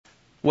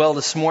Well,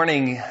 this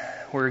morning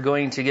we're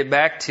going to get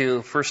back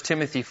to 1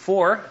 Timothy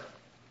 4,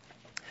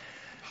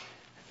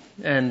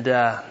 and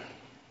we're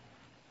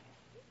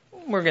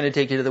going to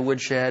take you to the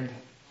woodshed.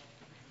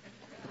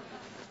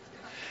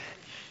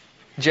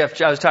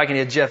 I was talking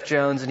to Jeff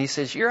Jones, and he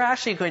says, "You're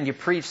actually going to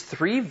preach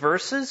 3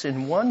 verses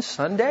in one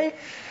Sunday?"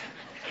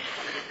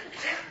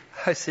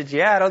 I said,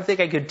 "Yeah, I don't think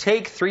I could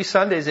take 3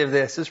 Sundays of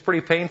this. It's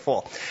pretty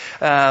painful."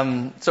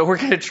 So we're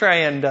going to try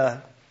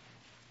and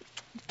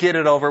get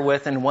it over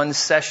with in one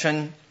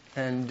session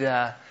and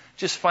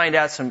just find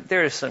out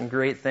there are some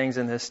great things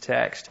in this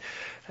text.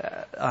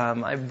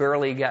 I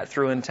barely got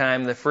through in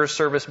time the first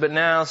service, but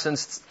now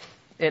since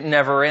it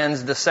never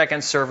ends, the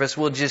second service,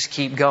 we'll just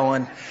keep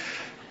going.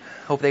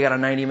 Hope they got a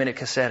 90-minute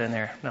cassette in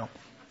there. No.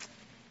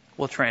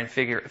 We'll try and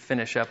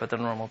finish up at the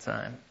normal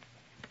time.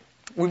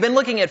 We've been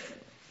looking at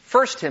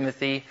 1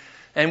 Timothy,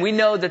 and we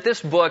know that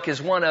this book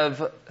is one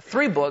of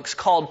 3 books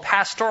called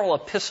pastoral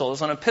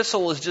epistles. An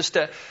epistle is just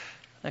a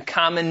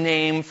common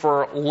name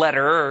for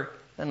letter, or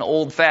an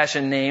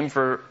old-fashioned name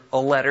for a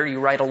letter. You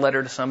write a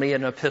letter to somebody,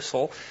 an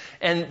epistle.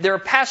 And they're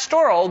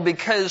pastoral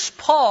because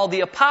Paul,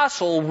 the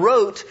apostle,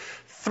 wrote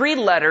 3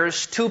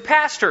 letters to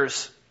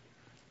pastors.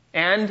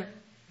 And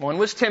one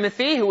was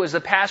Timothy, who was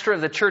the pastor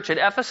of the church at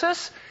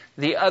Ephesus.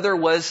 The other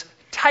was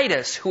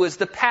Titus, who was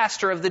the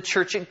pastor of the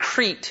church at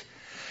Crete.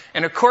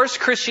 And of course,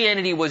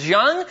 Christianity was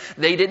young.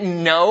 They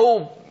didn't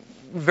know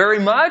very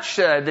much.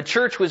 The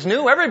church was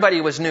new.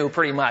 Everybody was new,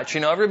 pretty much.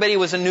 Everybody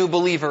was a new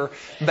believer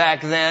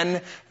back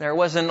then. There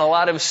wasn't a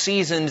lot of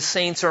seasoned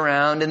saints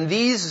around. And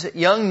these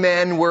young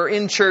men were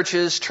in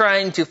churches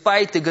trying to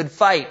fight the good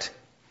fight.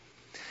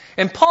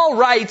 And Paul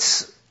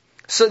writes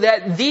so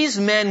that these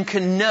men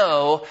can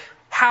know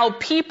how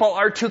people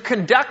are to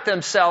conduct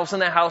themselves in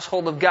the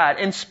household of God.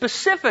 And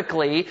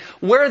specifically,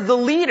 where the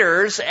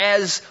leaders,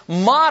 as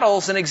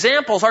models and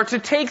examples, are to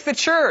take the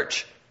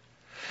church.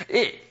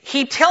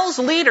 He tells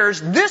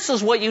leaders, this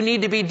is what you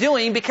need to be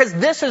doing because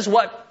this is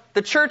what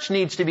the church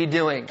needs to be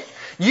doing.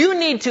 You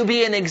need to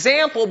be an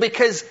example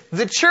because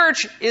the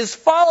church is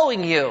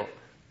following you.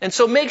 And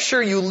so make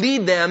sure you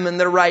lead them in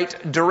the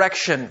right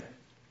direction.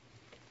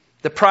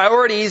 The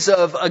priorities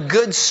of a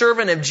good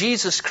servant of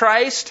Jesus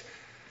Christ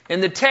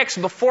in the text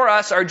before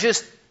us are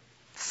just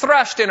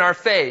thrust in our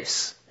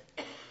face.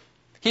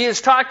 He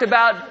has talked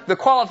about the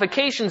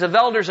qualifications of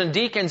elders and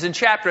deacons in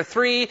chapter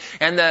 3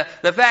 and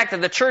the fact that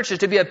the church is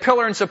to be a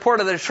pillar and support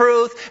of the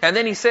truth. And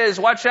then he says,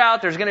 watch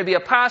out, there's going to be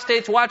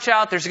apostates. Watch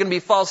out, there's going to be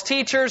false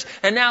teachers.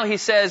 And now he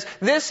says,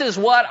 this is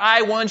what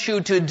I want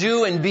you to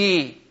do and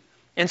be.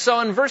 And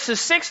so in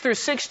verses 6 through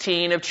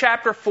 16 of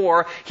chapter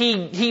 4,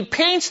 he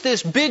paints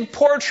this big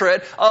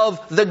portrait of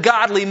the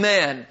godly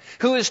man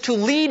who is to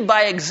lead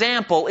by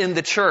example in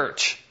the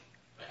church.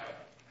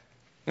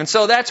 And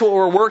so that's what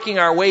we're working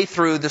our way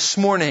through this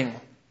morning.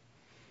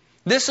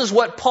 This is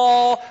what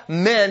Paul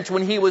meant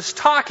when he was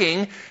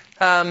talking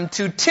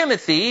to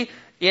Timothy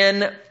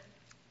in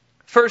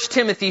 1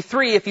 Timothy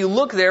 3. If you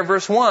look there,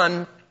 verse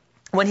 1,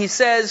 when he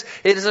says,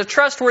 it is a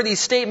trustworthy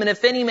statement,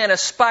 if any man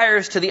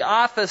aspires to the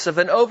office of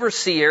an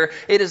overseer,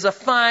 it is a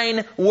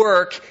fine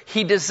work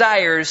he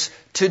desires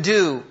to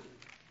do.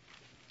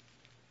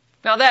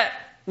 Now that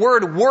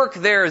word work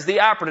there is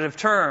the operative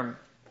term.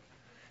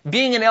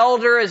 Being an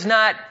elder is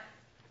not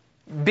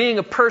being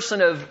a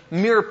person of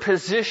mere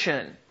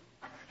position.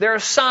 There are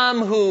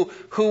some who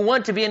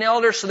want to be an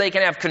elder so they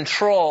can have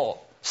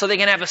control, so they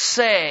can have a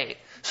say,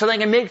 so they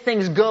can make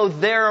things go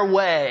their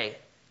way,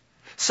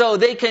 so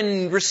they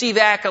can receive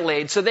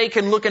accolades, so they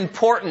can look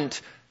important,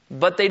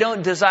 but they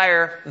don't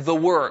desire the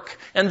work.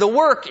 And the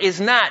work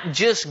is not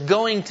just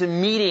going to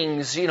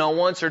meetings,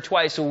 once or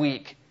twice a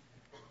week.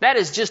 That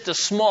is just a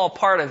small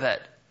part of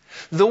it.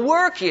 The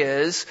work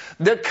is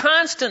the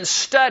constant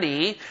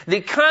study,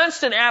 the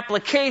constant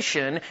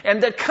application,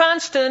 and the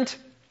constant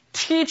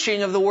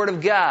teaching of the Word of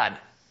God.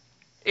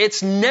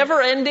 It's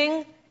never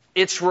ending,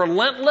 it's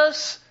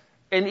relentless,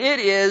 and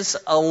it is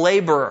a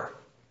labor.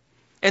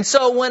 And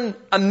so when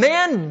a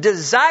man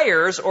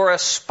desires or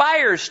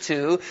aspires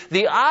to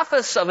the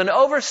office of an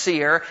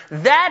overseer,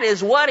 that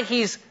is what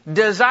he's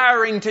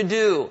desiring to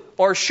do,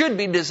 or should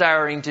be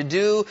desiring to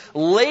do,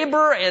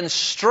 labor and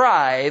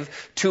strive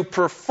to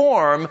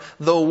perform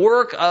the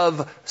work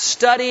of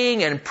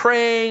studying and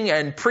praying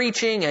and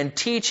preaching and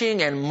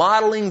teaching and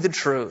modeling the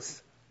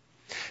truth.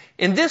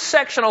 In this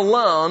section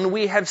alone,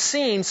 we have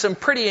seen some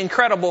pretty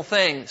incredible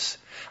things.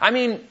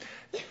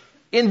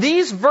 In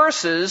these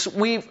verses,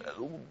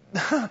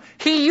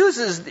 he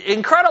uses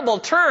incredible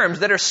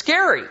terms that are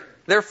scary.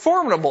 They're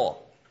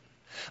formidable.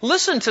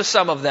 Listen to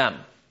some of them.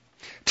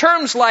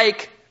 Terms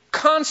like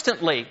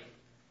constantly,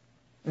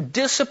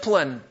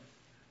 discipline,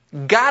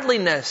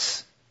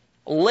 godliness,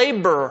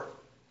 labor,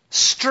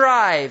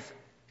 strive,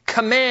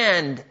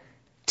 command,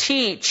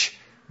 teach,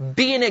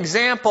 be an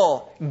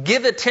example,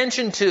 give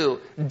attention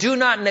to, do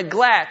not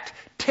neglect,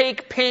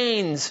 take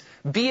pains,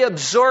 be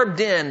absorbed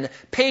in,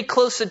 pay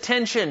close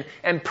attention,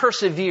 and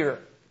persevere.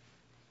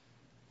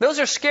 Those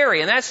are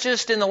scary, and that's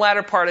just in the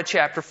latter part of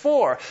chapter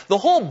 4. The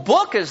whole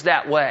book is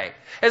that way.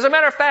 As a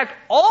matter of fact,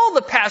 all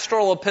the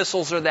pastoral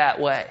epistles are that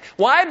way.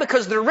 Why?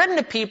 Because they're written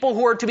to people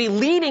who are to be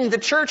leading the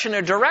church in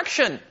a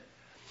direction.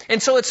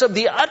 And so it's of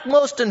the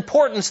utmost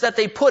importance that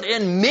they put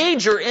in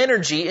major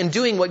energy in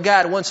doing what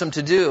God wants them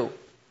to do.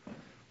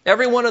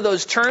 Every one of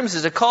those terms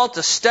is a call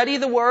to study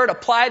the Word,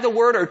 apply the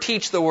Word, or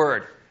teach the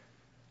Word.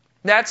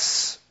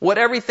 That's what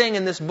everything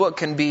in this book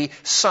can be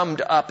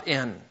summed up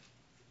in.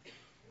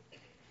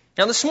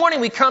 Now this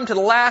morning we come to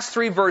the last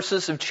 3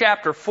 verses of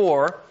chapter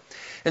 4.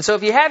 And so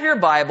if you have your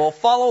Bible,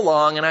 follow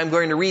along, and I'm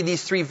going to read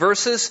these 3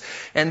 verses,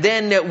 and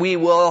then we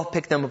will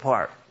pick them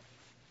apart.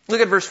 Look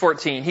at verse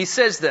 14. He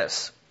says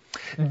this,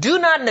 "Do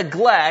not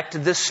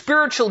neglect the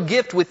spiritual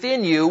gift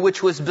within you,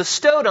 which was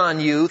bestowed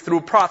on you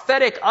through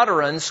prophetic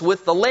utterance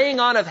with the laying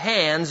on of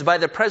hands by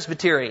the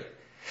presbytery.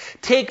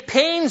 Take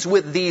pains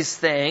with these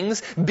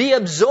things, be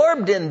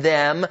absorbed in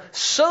them,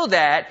 so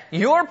that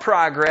your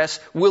progress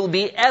will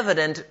be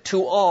evident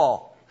to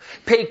all.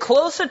 Pay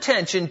close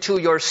attention to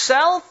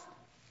yourself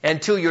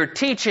and to your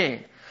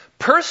teaching.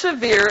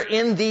 Persevere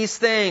in these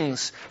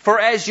things, for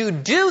as you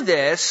do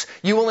this,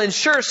 you will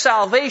ensure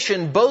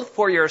salvation both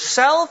for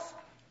yourself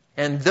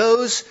and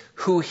those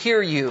who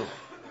hear you."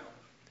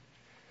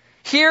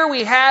 Here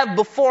we have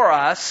before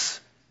us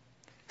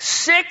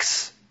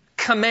 6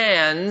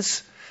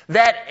 commands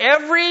that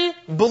every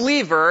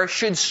believer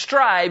should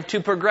strive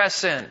to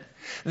progress in.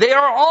 They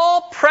are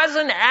all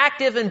present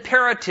active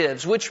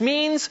imperatives, which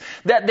means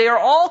that they are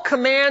all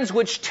commands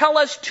which tell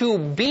us to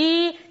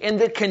be in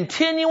the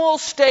continual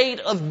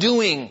state of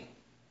doing.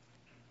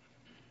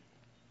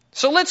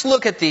 So let's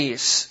look at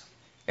these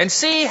and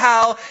see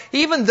how,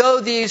 even though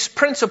these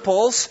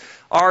principles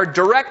are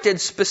directed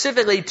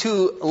specifically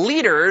to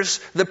leaders,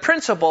 the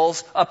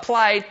principles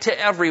apply to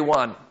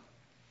everyone.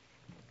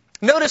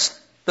 Notice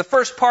the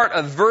first part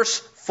of verse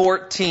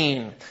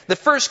 14. The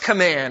first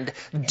command,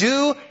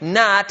 do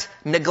not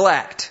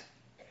neglect.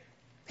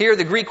 Here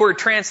the Greek word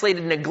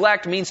translated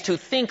neglect means to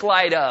think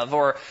light of,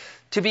 or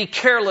to be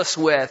careless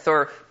with,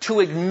 or to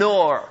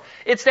ignore.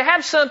 It's to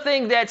have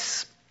something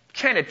that's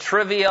kind of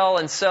trivial,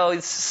 and so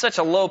it's such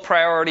a low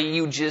priority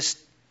you just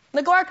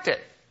neglect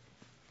it.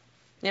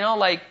 You know,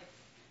 like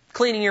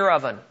cleaning your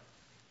oven.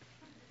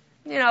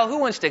 You know, who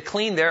wants to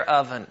clean their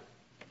oven?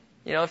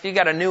 You know, if you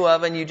got a new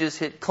oven, you just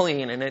hit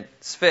clean and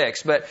it's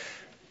fixed. But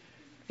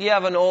if you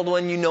have an old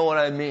one, you know what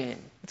I mean.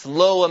 It's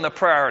low on the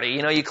priority.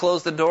 You know, you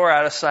close the door,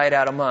 out of sight,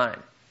 out of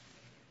mind.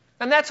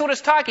 And that's what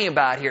it's talking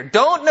about here.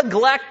 Don't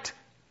neglect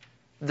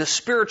the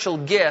spiritual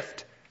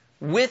gift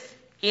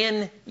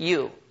within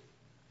you.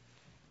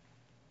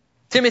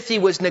 Timothy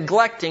was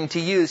neglecting to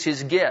use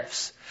his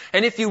gifts.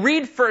 And if you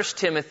read 1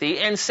 Timothy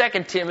and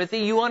 2 Timothy,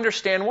 you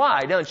understand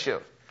why, don't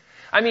you?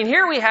 I mean,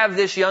 here we have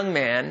this young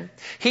man.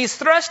 He's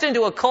thrust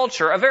into a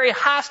culture, a very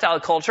hostile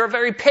culture, a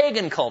very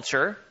pagan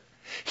culture.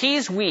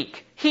 He's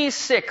weak. He's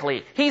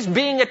sickly. He's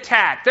being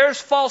attacked.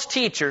 There's false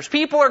teachers.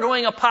 People are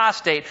going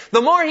apostate.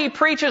 The more he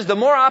preaches, the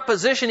more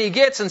opposition he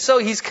gets. And so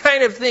he's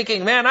kind of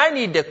thinking, man, I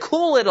need to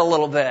cool it a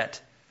little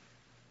bit.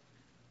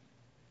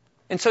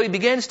 And so he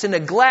begins to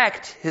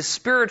neglect his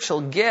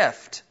spiritual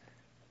gift.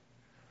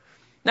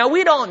 Now,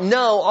 we don't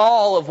know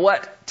all of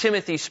what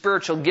Timothy's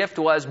spiritual gift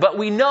was, but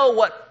we know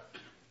what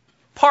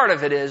part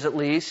of it is, at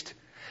least.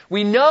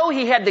 We know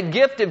he had the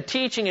gift of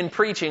teaching and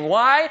preaching.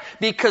 Why?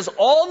 Because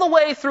all the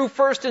way through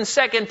 1 and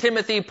 2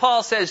 Timothy,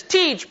 Paul says,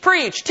 teach,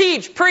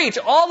 preach,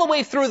 all the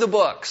way through the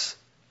books.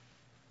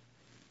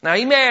 Now,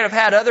 he may have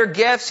had other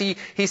gifts.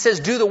 He says,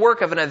 do the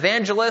work of an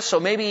evangelist, so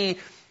maybe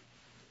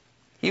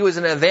he was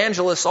an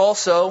evangelist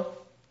also.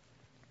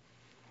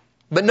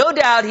 But no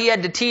doubt he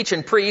had to teach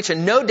and preach,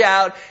 and no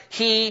doubt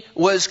he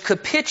was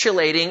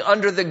capitulating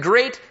under the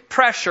great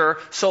pressure.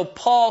 So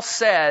Paul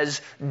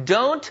says,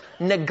 don't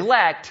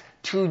neglect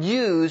to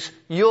use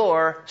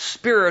your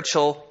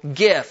spiritual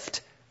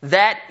gift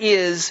that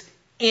is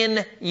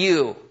in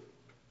you.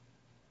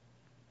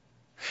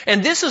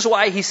 And this is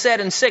why he said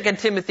in 2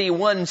 Timothy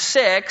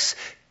 1:6,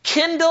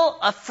 kindle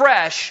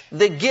afresh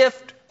the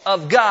gift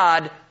of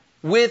God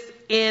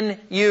within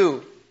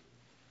you.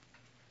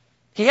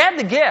 He had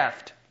the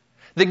gift.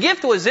 The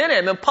gift was in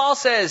him, and Paul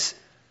says,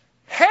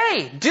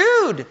 hey,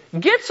 dude,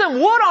 get some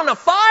wood on the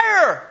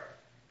fire.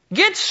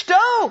 Get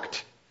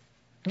stoked.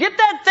 Get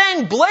that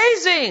thing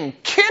blazing.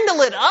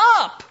 Kindle it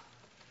up.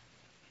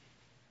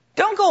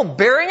 Don't go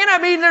burying it. I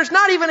mean, there's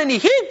not even any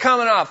heat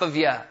coming off of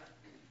you.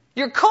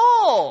 You're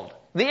cold.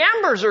 The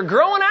embers are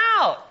growing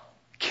out.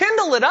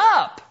 Kindle it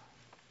up.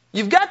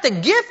 You've got the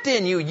gift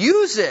in you.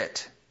 Use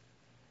it.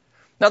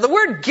 Now, the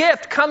word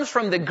gift comes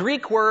from the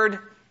Greek word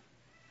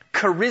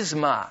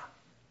charisma.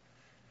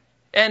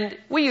 And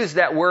we use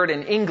that word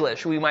in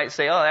English. We might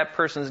say, oh, that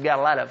person's got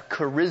a lot of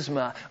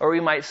charisma. Or we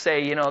might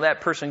say, you know,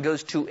 that person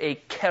goes to a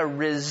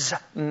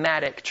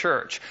charismatic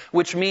church,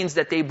 which means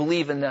that they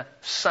believe in the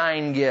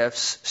sign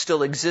gifts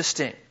still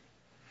existing.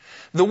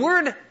 The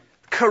word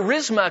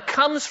charisma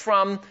comes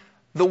from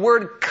the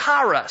word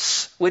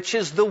charis, which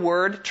is the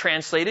word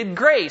translated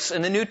grace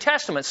in the New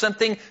Testament,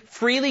 something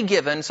freely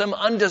given, some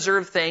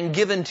undeserved thing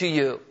given to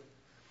you.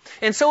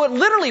 And so it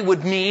literally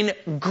would mean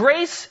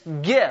grace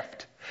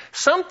gift,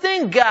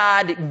 something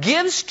God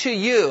gives to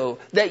you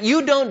that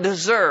you don't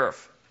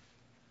deserve.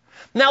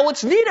 Now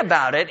what's neat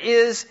about it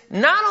is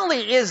not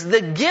only is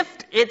the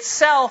gift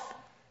itself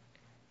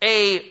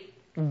a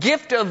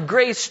gift of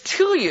grace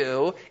to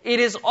you, it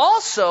is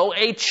also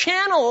a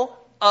channel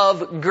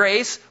of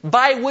grace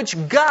by which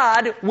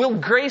God will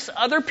grace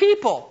other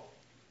people.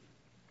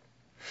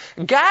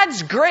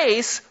 God's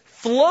grace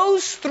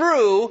flows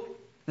through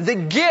the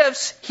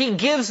gifts He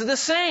gives the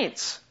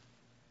saints.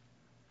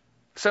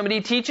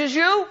 Somebody teaches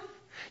you,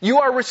 you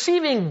are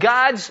receiving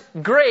God's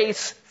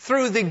grace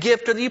through the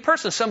gift of the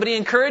person. Somebody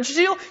encourages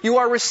you, you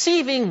are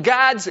receiving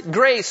God's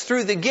grace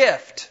through the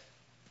gift.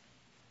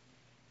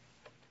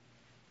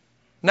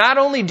 Not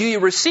only do you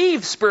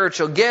receive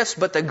spiritual gifts,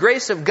 but the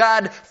grace of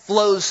God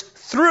flows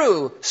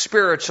through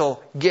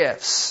spiritual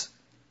gifts.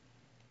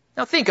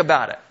 Now think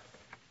about it.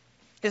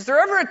 Is there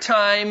ever a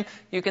time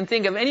you can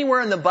think of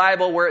anywhere in the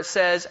Bible where it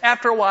says,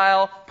 after a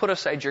while, put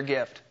aside your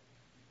gift?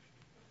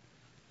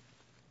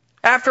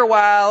 After a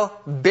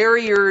while,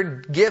 bury your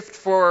gift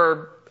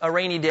for a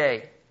rainy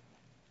day.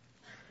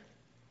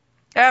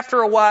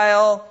 After a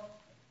while,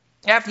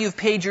 after you've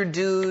paid your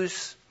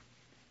dues,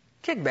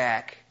 kick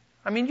back.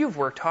 I mean, you've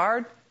worked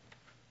hard.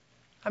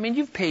 I mean,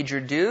 you've paid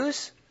your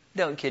dues.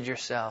 Don't kid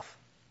yourself.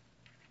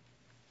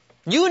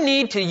 You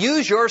need to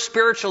use your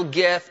spiritual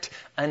gift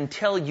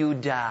until you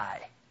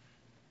die.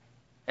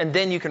 And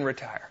then you can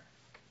retire.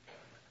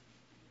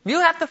 You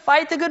have to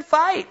fight the good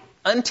fight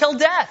until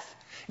death.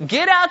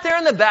 Get out there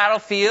in the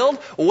battlefield,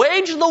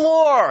 wage the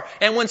war,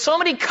 and when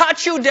somebody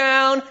cuts you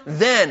down,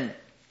 then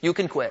you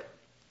can quit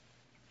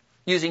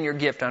using your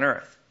gift on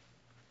earth.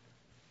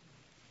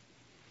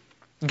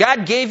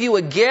 God gave you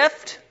a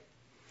gift,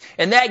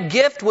 and that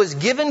gift was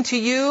given to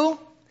you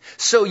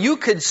so you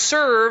could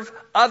serve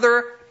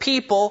other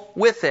people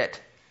with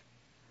it.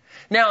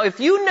 Now, if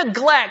you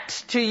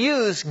neglect to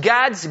use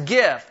God's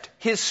gift,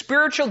 His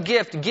spiritual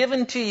gift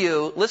given to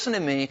you, listen to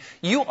me,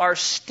 you are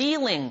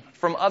stealing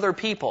from other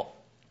people.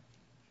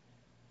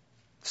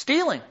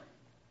 Stealing.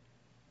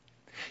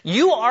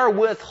 You are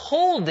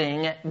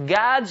withholding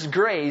God's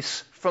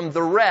grace from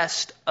the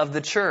rest of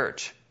the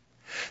church.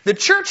 The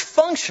church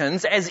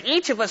functions as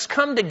each of us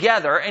come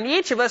together and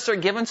each of us are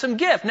given some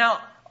gift. Now,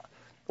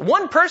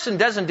 one person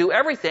doesn't do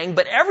everything,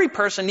 but every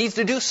person needs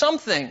to do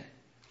something.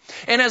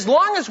 And as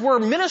long as we're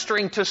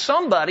ministering to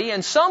somebody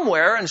and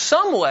somewhere in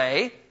some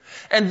way,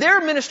 and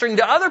they're ministering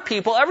to other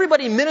people,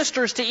 everybody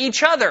ministers to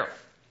each other.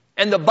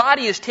 And the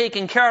body is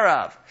taken care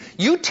of.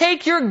 You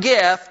take your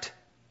gift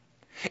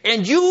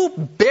and you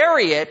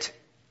bury it,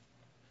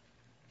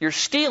 you're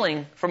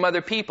stealing from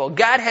other people.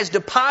 God has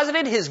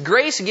deposited His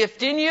grace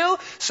gift in you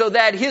so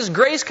that His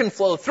grace can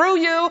flow through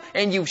you,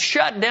 and you've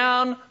shut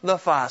down the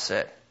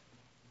faucet.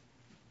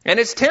 And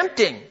it's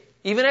tempting,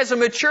 even as a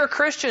mature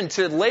Christian,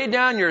 to lay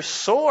down your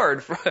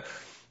sword.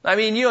 I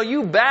mean,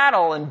 you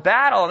battle, and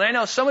I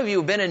know some of you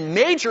have been in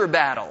major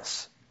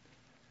battles.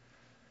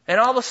 And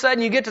all of a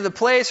sudden you get to the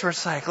place where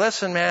it's like,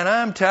 listen, man,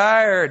 I'm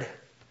tired.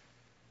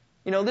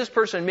 This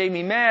person made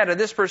me mad, or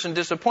this person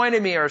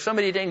disappointed me, or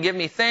somebody didn't give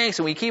me thanks,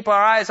 and we keep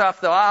our eyes off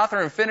the author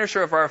and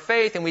finisher of our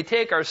faith, and we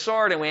take our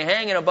sword and we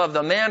hang it above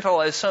the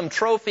mantle as some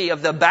trophy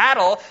of the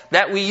battle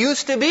that we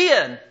used to be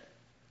in.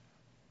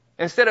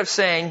 Instead of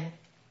saying,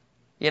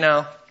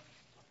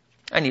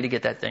 I need to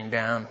get that thing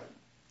down.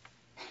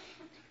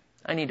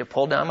 I need to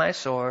pull down my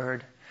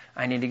sword.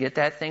 I need to get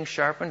that thing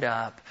sharpened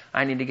up.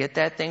 I need to get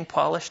that thing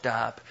polished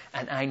up,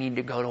 and I need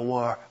to go to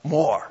war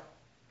more.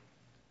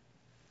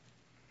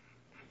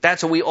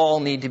 That's what we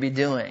all need to be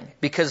doing,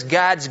 because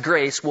God's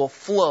grace will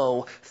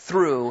flow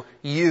through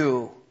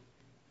you.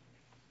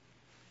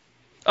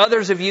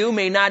 Others of you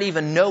may not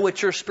even know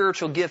what your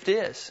spiritual gift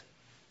is.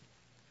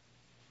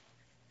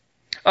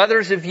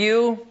 Others of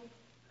you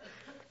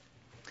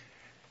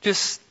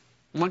just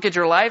look at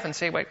your life and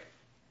say, wait,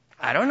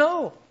 I don't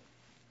know.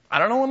 I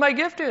don't know what my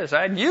gift is.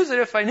 I'd use it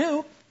if I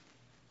knew,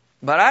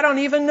 but I don't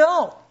even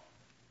know.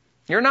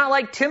 You're not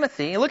like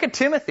Timothy. Look at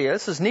Timothy.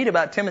 This is neat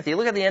about Timothy.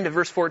 Look at the end of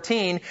verse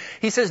 14.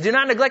 He says, do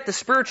not neglect the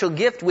spiritual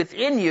gift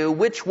within you,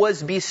 which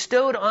was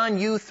bestowed on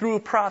you through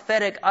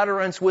prophetic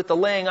utterance with the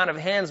laying on of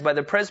hands by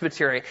the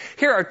presbytery.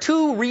 Here are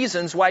two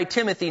reasons why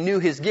Timothy knew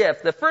his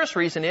gift. The first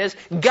reason is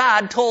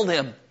God told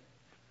him.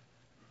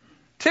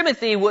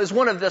 Timothy was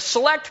one of the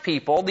select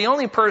people, the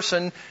only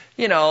person,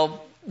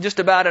 just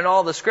about in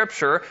all the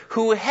Scripture,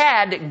 who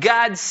had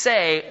God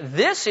say,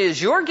 this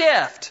is your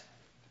gift.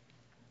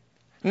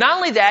 Not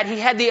only that, he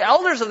had the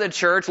elders of the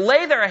church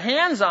lay their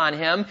hands on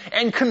him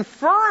and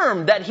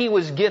confirm that he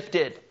was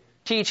gifted,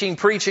 teaching,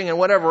 preaching, and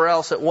whatever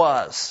else it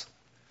was.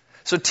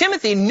 So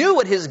Timothy knew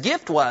what his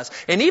gift was.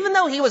 And even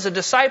though he was a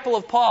disciple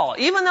of Paul,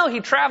 even though he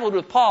traveled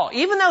with Paul,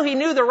 even though he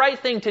knew the right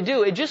thing to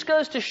do, it just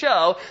goes to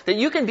show that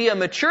you can be a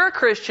mature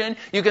Christian,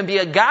 you can be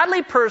a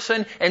godly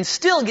person, and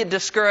still get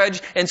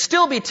discouraged and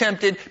still be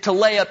tempted to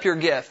lay up your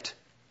gift.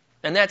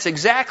 And that's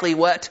exactly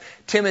what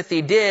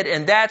Timothy did,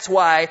 and that's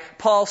why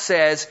Paul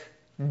says,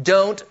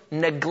 don't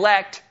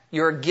neglect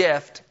your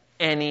gift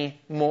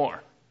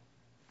anymore.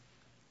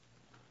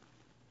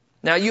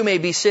 Now, you may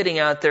be sitting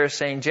out there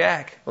saying,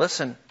 Jack,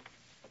 listen,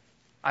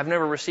 I've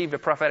never received a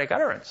prophetic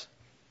utterance.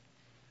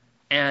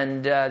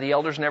 And the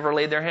elders never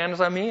laid their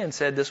hands on me and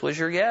said, this was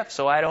your gift,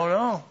 so I don't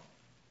know.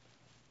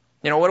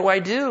 What do I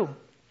do?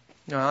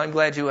 Well, I'm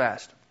glad you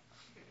asked.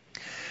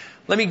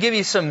 Let me give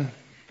you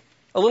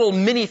a little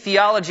mini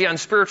theology on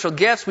spiritual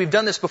gifts. We've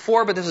done this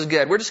before, but this is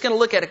good. We're just going to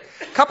look at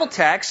a couple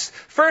texts.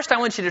 First, I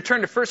want you to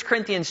turn to 1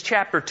 Corinthians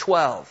chapter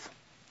 12.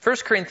 1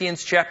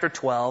 Corinthians chapter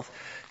 12.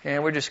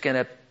 And we're just going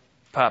to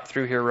pop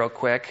through here real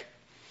quick.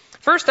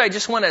 First, I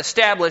just want to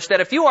establish that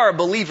if you are a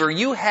believer,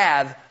 you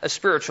have a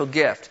spiritual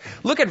gift.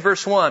 Look at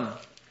verse 1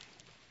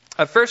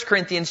 of 1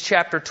 Corinthians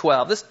chapter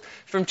 12.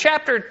 From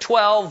chapter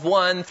 12,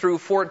 1 through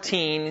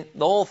 14,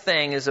 the whole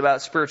thing is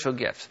about spiritual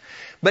gifts.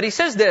 But he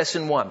says this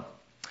in 1.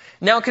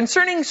 Now,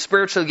 concerning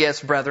spiritual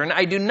gifts, brethren,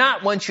 I do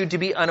not want you to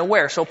be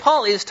unaware. So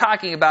Paul is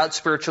talking about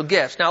spiritual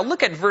gifts. Now,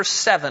 look at verse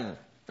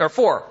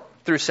 4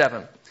 through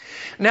 7.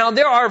 Now,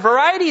 there are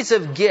varieties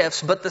of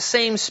gifts, but the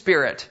same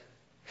Spirit.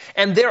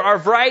 And there are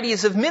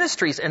varieties of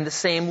ministries, and the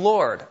same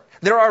Lord.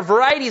 There are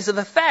varieties of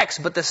effects,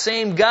 but the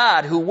same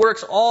God who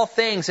works all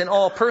things in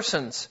all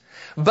persons.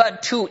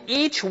 But to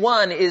each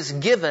one is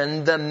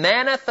given the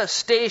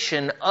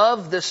manifestation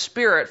of the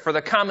Spirit for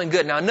the common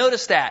good. Now,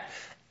 notice that.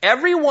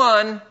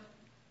 Everyone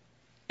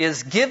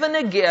is given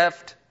a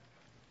gift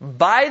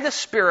by the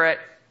Spirit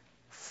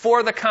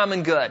for the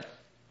common good.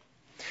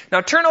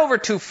 Now turn over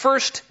to 1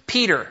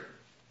 Peter,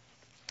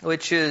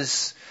 which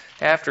is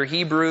after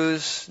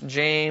Hebrews,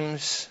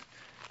 James,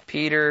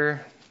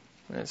 Peter.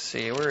 Let's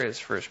see, where is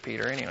 1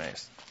 Peter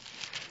anyways?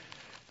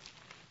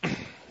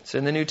 It's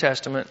in the New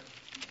Testament.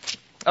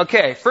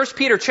 Okay, 1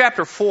 Peter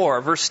chapter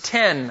 4, verse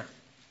 10.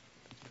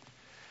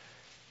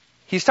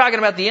 He's talking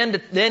about the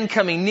end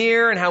coming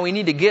near and how we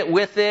need to get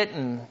with it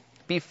and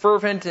be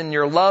fervent in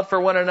your love for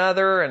one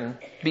another and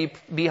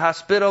be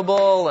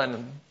hospitable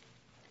and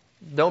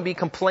don't be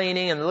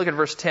complaining. And look at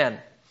verse 10.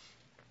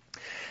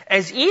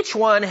 As each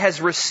one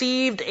has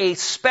received a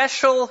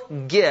special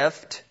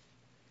gift,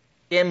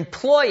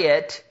 employ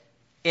it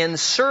in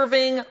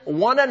serving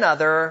one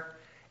another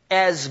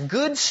as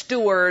good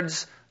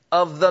stewards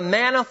of the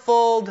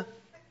manifold,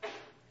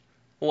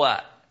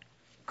 what?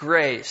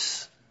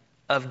 Grace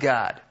of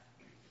God.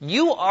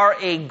 You are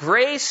a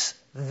grace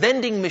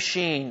vending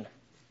machine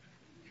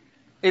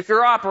if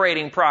you're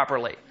operating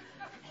properly.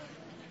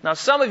 Now,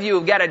 some of you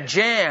have got a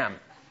jam.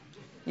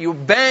 You're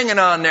banging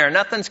on there.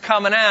 Nothing's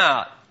coming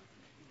out.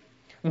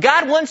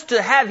 God wants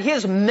to have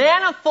His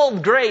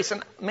manifold grace.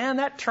 And man,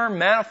 that term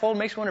manifold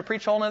makes me want to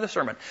preach a whole other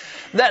sermon.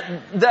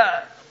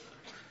 I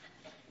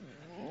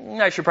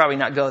should probably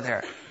not go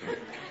there.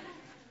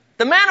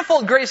 The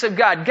manifold grace of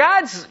God.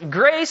 God's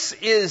grace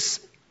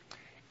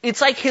it's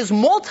like His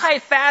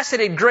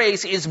multifaceted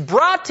grace is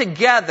brought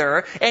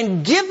together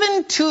and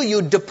given to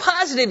you,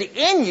 deposited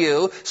in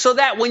you, so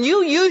that when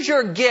you use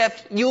your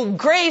gift, you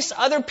grace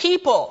other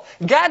people.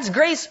 God's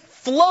grace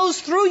flows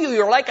through you.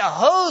 You're like a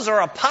hose or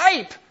a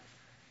pipe.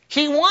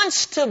 He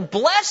wants to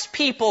bless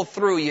people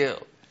through you.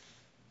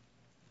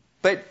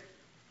 But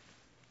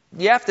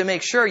you have to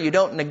make sure you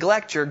don't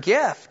neglect your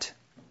gift.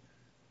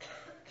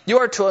 You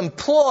are to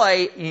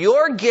employ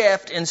your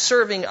gift in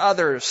serving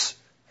others.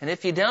 And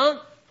if you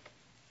don't,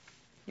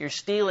 you're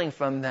stealing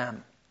from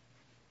them.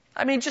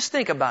 I mean, just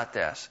think about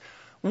this.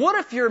 What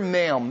if your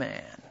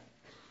mailman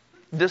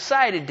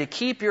decided to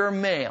keep your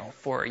mail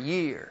for a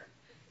year?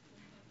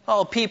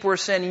 Oh, people are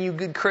sending you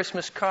good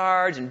Christmas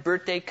cards and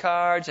birthday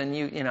cards, and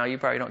you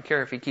probably don't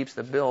care if he keeps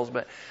the bills,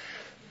 but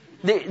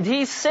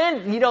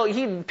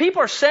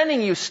people are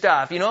sending you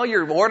stuff.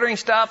 You're ordering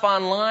stuff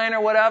online or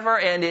whatever,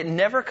 and it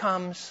never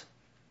comes.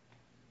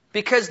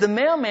 Because the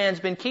mailman's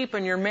been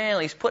keeping your mail.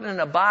 He's putting it in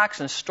a box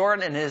and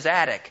storing it in his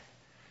attic.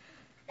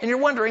 And you're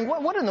wondering,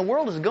 what in the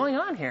world is going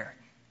on here?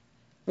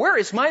 Where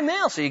is my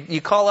mail? So you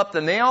call up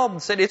the mail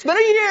and say, it's been a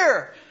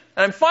year,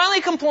 and I'm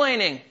finally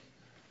complaining.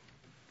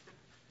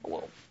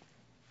 Well,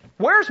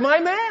 where's my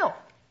mail?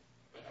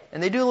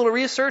 And they do a little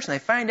research, and they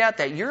find out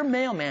that your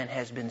mailman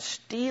has been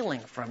stealing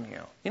from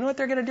you. You know what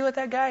they're going to do with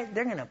that guy?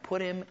 They're going to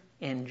put him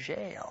in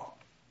jail.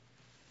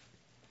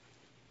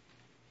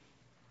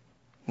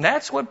 And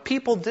that's what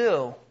people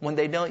do when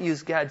they don't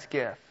use God's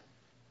gift.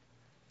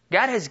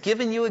 God has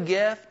given you a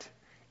gift.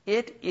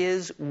 It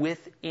is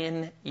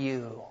within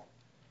you.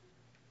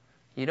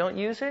 You don't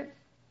use it,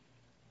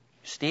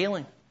 you're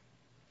stealing.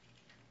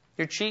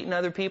 You're cheating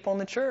other people in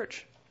the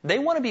church. They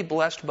want to be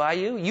blessed by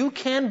you. You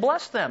can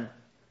bless them.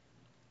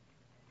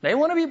 They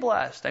want to be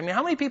blessed. I mean,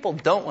 how many people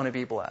don't want to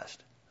be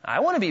blessed?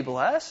 I want to be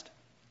blessed.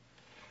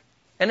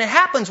 And it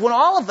happens when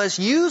all of us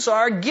use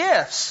our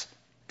gifts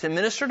to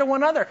minister to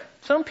one another.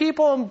 Some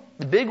people in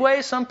the big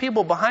ways, some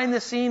people behind the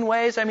scene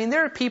ways. I mean,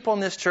 there are people in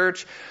this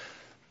church,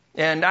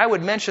 and I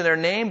would mention their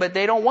name, but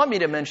they don't want me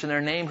to mention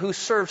their name, who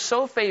serve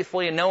so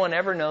faithfully and no one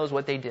ever knows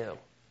what they do.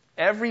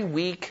 Every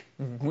week,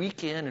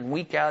 week in and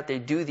week out, they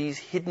do these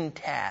hidden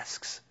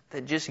tasks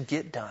that just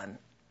get done.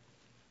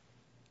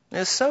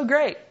 And it's so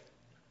great.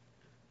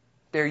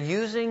 They're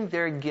using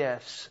their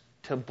gifts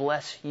to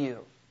bless you.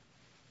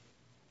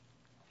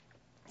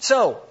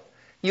 So,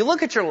 you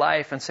look at your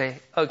life and say,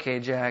 okay,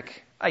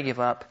 Jack, I give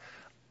up.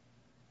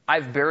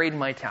 I've buried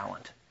my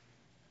talent.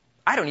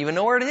 I don't even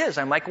know where it is.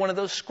 I'm like one of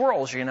those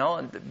squirrels,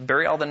 and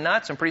bury all the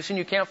nuts, and pretty soon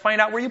you can't find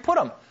out where you put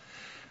them.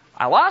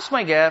 I lost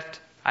my gift.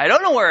 I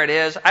don't know where it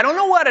is. I don't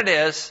know what it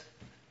is.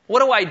 What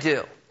do I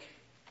do?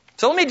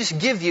 So let me just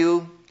give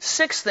you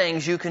 6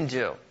 things you can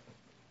do.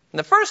 And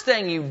the first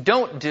thing you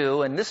don't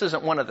do, and this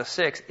isn't one of the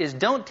 6, is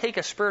don't take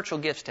a spiritual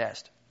gifts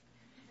test.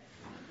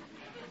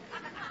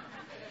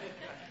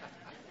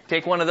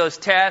 Take one of those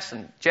tests,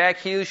 and Jack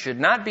Hughes should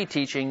not be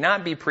teaching,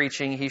 not be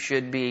preaching. He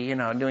should be,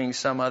 doing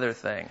some other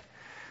thing,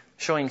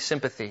 showing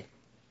sympathy.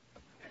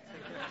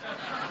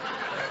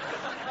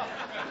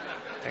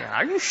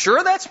 Are you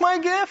sure that's my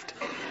gift?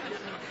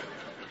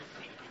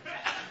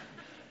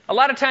 A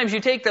lot of times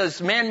you take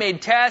those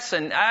man-made tests,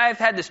 and I've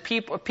had this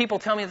people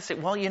tell me, they say,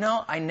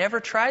 well, I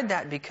never tried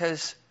that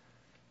because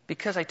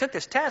I took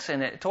this test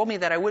and it told me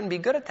that I wouldn't be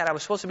good at that. I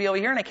was supposed to be over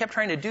here, and I kept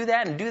trying to do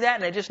that,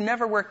 and it just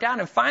never worked out.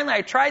 And finally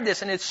I tried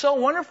this, and it's so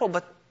wonderful,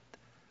 but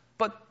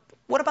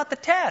what about the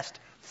test?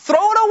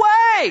 Throw it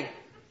away!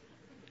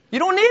 You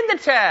don't need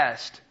the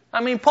test.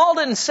 Paul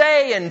didn't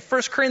say in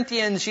 1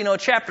 Corinthians,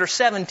 chapter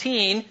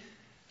 17,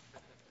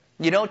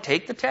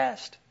 take the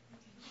test.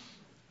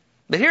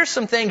 But here's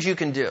some things you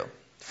can do.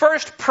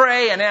 First,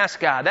 pray and ask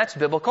God. That's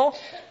biblical.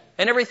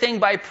 And everything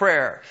by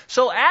prayer.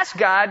 So ask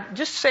God,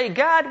 just say,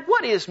 God,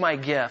 what is my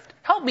gift?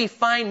 Help me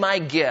find my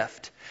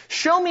gift.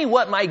 Show me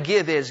what my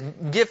gift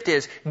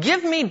is.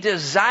 Give me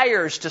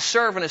desires to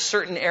serve in a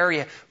certain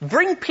area.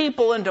 Bring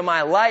people into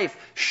my life.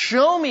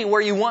 Show me where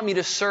you want me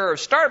to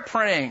serve. Start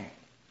praying.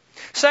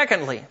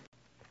 Secondly,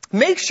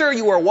 make sure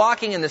you are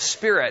walking in the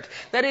Spirit.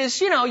 That is,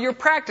 you're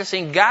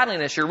practicing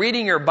godliness. You're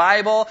reading your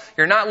Bible.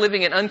 You're not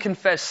living in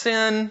unconfessed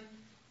sin.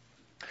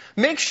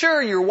 Make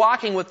sure you're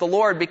walking with the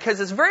Lord, because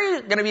it's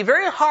going to be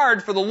very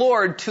hard for the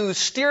Lord to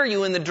steer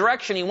you in the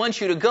direction He wants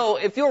you to go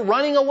if you're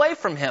running away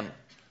from Him.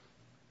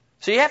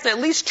 So you have to at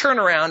least turn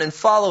around and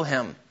follow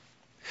Him.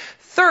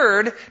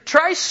 Third,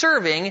 try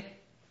serving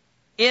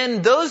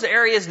in those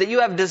areas that you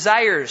have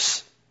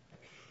desires.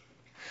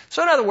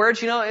 So in other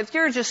words, if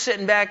you're just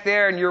sitting back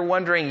there and you're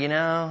wondering,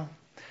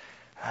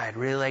 I'd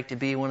really like to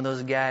be one of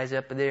those guys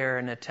up there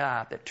in the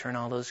top that turn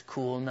all those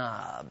cool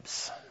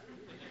knobs.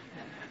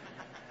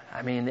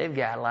 They've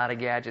got a lot of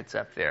gadgets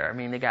up there.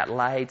 They got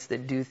lights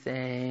that do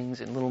things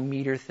and little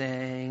meter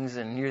things,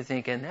 and you're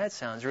thinking, that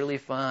sounds really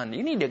fun.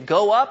 You need to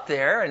go up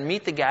there and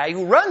meet the guy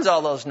who runs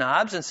all those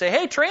knobs and say,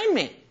 hey, train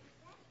me.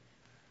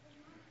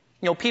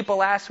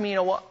 People ask me,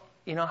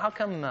 how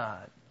come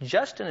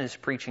Justin is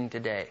preaching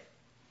today?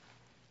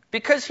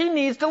 Because he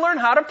needs to learn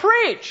how to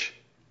preach.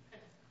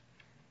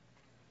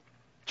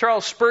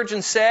 Charles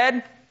Spurgeon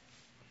said,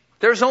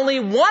 there's only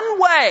one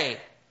way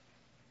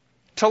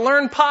to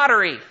learn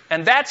pottery,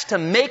 and that's to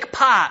make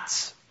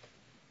pots.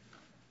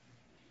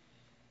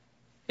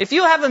 If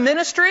you have a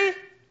ministry,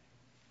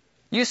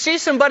 you see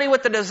somebody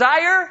with a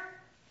desire,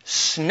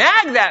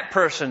 snag that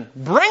person,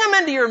 bring them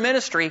into your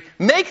ministry,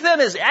 make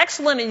them as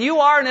excellent as you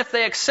are, and if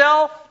they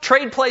excel,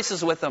 trade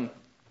places with them.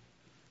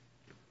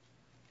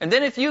 And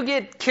then if you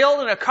get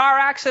killed in a car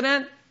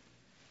accident,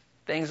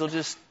 things will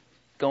just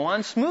go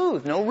on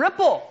smooth, no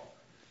ripple.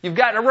 You've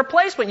got a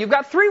replacement. You've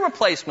got 3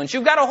 replacements.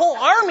 You've got a whole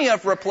army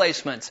of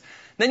replacements.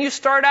 Then you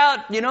start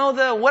out,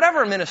 the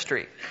whatever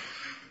ministry.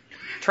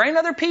 Train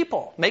other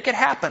people. Make it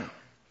happen.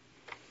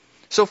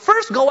 So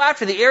first go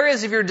after the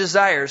areas of your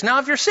desires. Now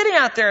if you're sitting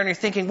out there and you're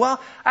thinking,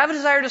 well, I have a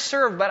desire to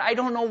serve, but I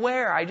don't know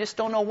where. I just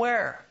don't know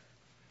where.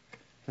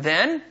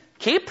 Then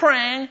keep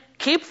praying,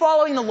 keep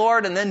following the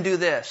Lord, and then do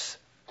this.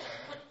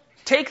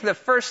 Take the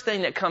first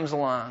thing that comes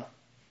along.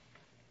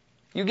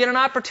 You get an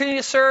opportunity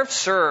to serve,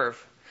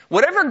 serve.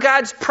 Whatever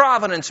God's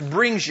providence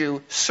brings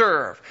you,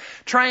 serve.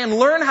 Try and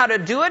learn how to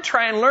do it.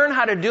 Try and learn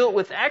how to do it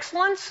with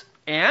excellence.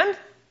 And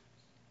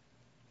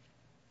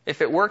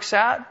if it works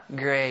out,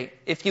 great.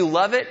 If you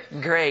love it,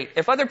 great.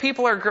 If other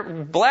people are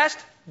blessed,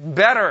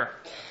 better.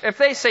 If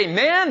they say,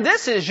 man,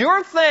 this is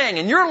your thing,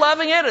 and you're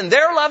loving it, and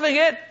they're loving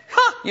it,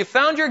 you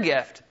found your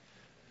gift.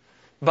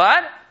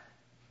 But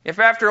if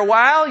after a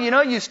while,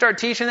 you start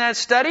teaching that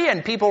study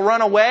and people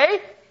run away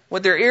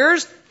with their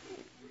ears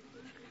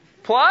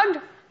plugged,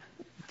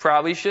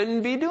 probably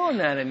shouldn't be doing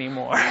that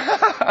anymore.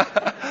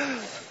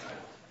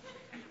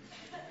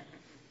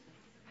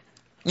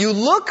 You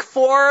look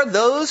for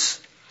those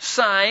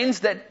signs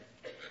that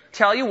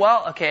tell you,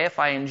 well, okay, if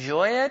I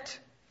enjoy it,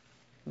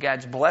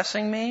 God's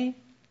blessing me,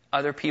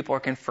 other people are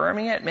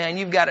confirming it, man,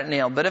 you've got it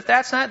nailed. But if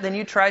that's not, then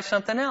you try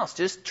something else.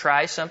 Just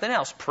try something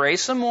else. Pray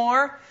some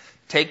more.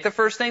 Take the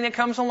first thing that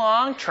comes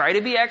along, try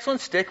to be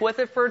excellent, stick with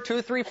it for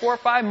 2, 3, 4,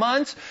 5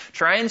 months,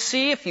 try and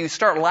see if you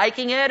start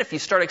liking it, if you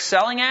start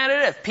excelling at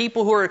it, if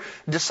people who are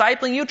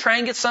discipling you, try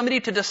and get somebody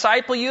to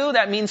disciple you.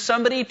 That means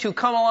somebody to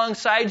come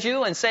alongside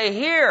you and say,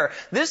 here,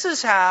 this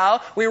is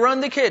how we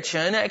run the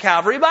kitchen at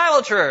Calvary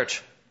Bible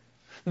Church.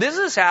 This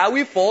is how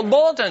we fold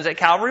bulletins at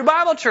Calvary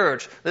Bible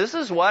Church. This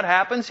is what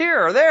happens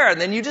here or there. And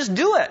then you just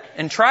do it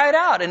and try it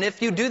out. And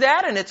if you do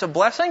that and it's a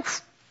blessing,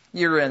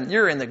 you're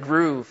in the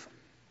groove.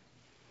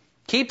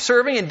 Keep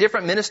serving in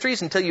different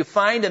ministries until you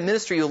find a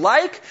ministry you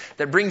like,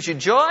 that brings you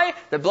joy,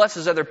 that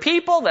blesses other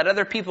people, that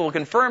other people will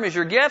confirm as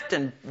your gift,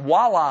 and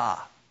voila,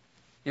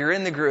 you're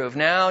in the groove.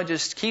 Now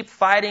just keep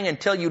fighting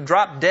until you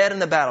drop dead in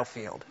the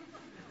battlefield.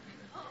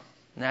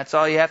 And that's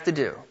all you have to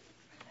do.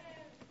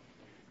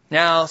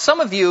 Now,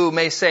 some of you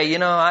may say,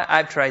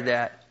 I've tried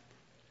that.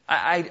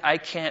 I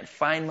can't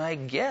find my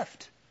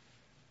gift.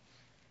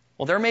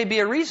 Well, there may be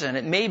a reason.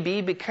 It may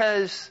be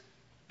because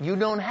you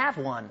don't have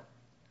one.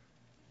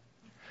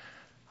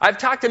 I've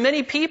talked to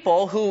many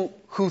people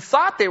who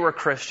thought they were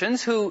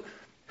Christians, who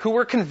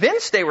were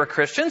convinced they were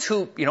Christians,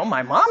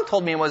 my mom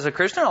told me I was a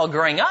Christian all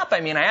growing up. I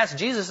asked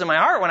Jesus in my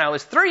heart when I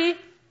was 3,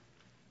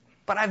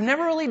 but I've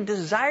never really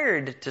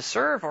desired to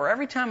serve, or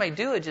every time I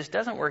do, it just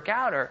doesn't work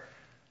out, or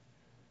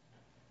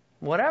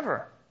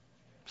whatever.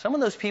 Some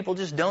of those people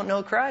just don't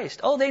know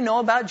Christ. Oh, they know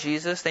about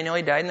Jesus. They know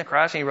He died on the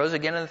cross and He rose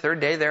again on the third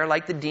day. They're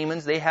like the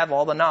demons. They have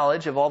all the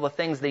knowledge of all the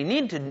things they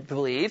need to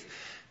believe.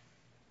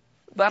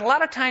 But a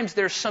lot of times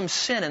there's some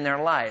sin in their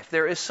life.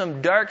 There is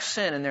some dark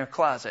sin in their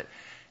closet.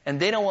 And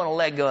they don't want to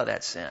let go of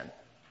that sin.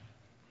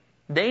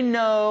 They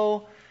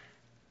know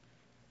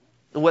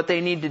what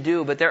they need to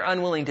do, but they're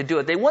unwilling to do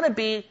it. They want to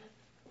be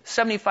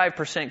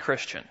 75%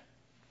 Christian.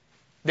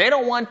 They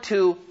don't want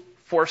to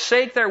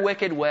forsake their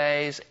wicked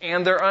ways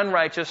and their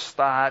unrighteous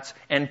thoughts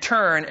and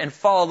turn and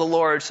follow the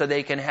Lord so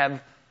they can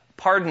have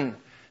pardon.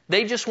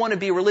 They just want to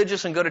be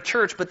religious and go to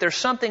church, but there's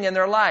something in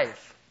their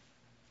life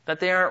that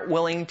they aren't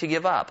willing to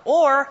give up.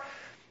 Or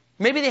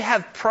maybe they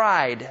have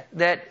pride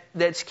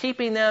that's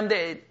keeping them,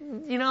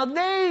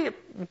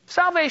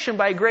 salvation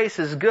by grace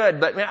is good,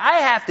 but I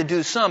have to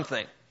do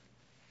something.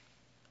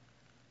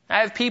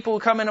 I have people who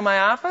come into my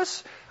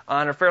office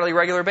on a fairly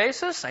regular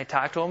basis. I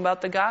talk to them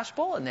about the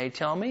gospel, and they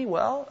tell me,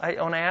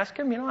 when I ask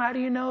them, how do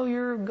you know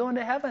you're going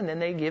to heaven?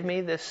 And they give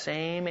me the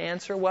same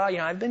answer.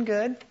 I've been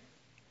good.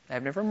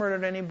 I've never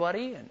murdered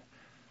anybody, and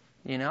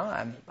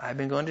I've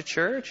been going to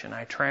church, and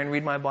I try and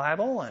read my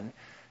Bible, and,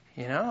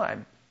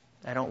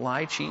 I don't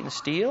lie, cheat, and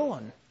steal,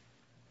 and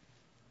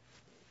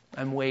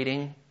I'm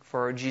waiting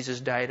for Jesus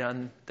died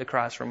on the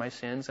cross for my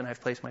sins, and I've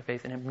placed my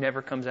faith in Him.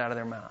 Never comes out of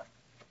their mouth.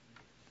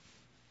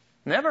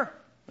 Never.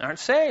 Aren't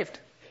saved.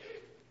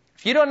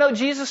 If you don't know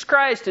Jesus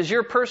Christ as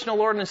your personal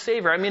Lord and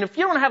Savior, if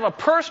you don't have a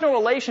personal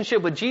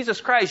relationship with Jesus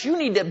Christ, you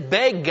need to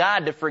beg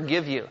God to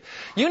forgive you.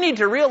 You need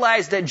to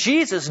realize that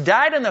Jesus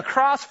died on the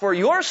cross for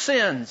your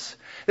sins,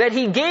 that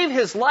He gave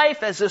His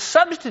life as a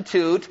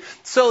substitute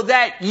so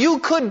that you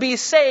could be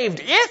saved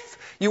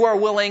if you are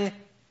willing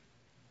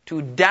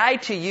to die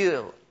to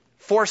you,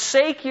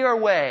 forsake your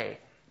way,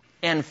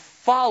 and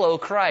follow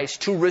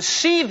Christ, to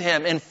receive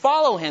Him and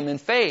follow Him in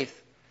faith.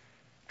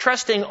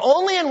 Trusting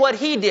only in what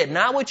He did,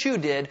 not what you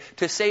did,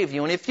 to save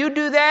you. And if you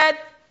do that,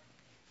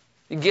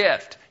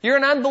 gift. You're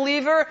an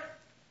unbeliever,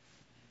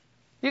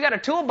 you got a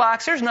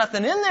toolbox, there's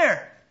nothing in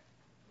there.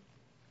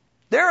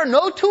 There are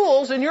no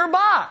tools in your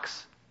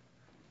box.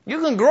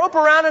 You can grope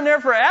around in there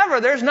forever,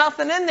 there's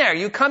nothing in there.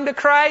 You come to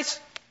Christ,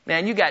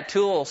 man, you got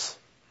tools.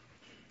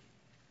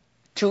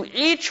 To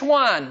each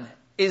one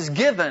is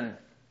given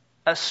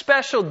a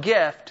special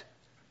gift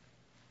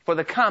for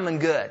the common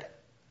good.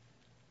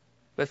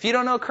 But if you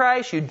don't know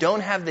Christ, you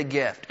don't have the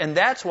gift. And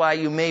that's why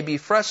you may be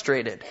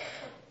frustrated.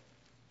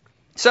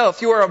 So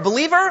if you are a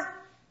believer,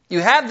 you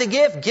have the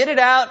gift, get it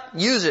out,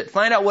 use it,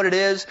 find out what it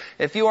is.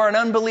 If you are an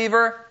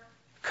unbeliever,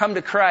 come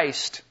to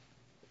Christ.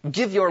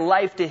 Give your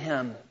life to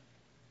Him.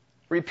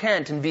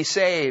 Repent and be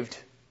saved.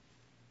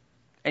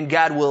 And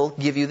God will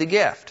give you the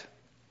gift.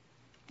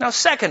 Now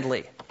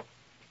secondly,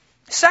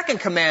 second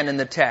command in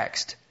the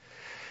text.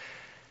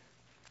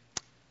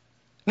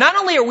 Not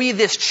only are we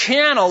this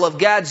channel of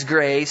God's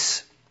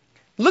grace,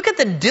 look at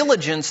the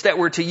diligence that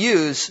we're to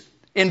use.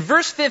 In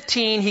verse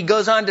 15, he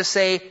goes on to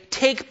say,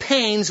 take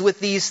pains with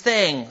these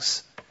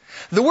things.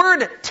 The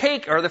word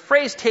take, or the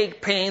phrase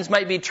take pains,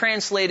 might be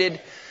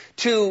translated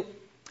to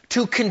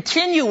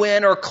continue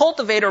in, or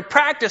cultivate, or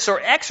practice, or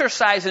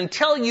exercise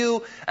until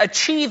you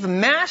achieve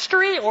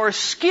mastery or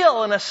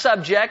skill in a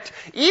subject,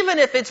 even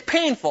if it's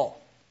painful.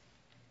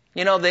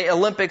 The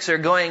Olympics are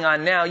going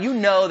on now. You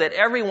know that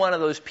every one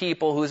of those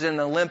people who's in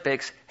the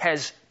Olympics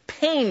has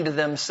pained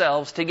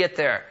themselves to get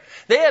there.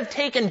 They have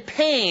taken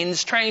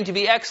pains trying to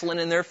be excellent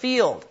in their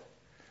field.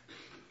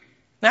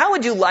 Now, how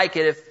would you like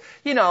it if,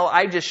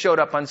 I just showed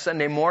up on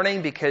Sunday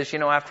morning because,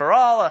 after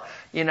all,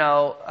 you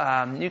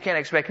can't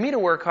expect me to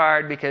work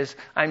hard because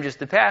I'm just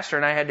the pastor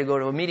and I had to go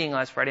to a meeting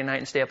last Friday night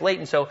and stay up late.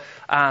 And so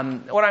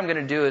what I'm going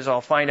to do is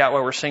I'll find out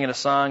where we're singing a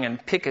song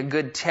and pick a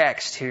good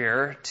text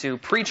here to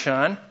preach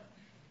on.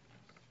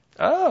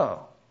 Oh,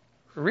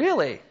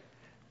 really?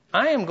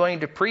 I am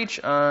going to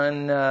preach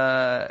on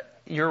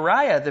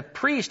Uriah the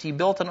priest. He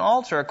built an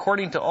altar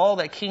according to all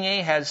that King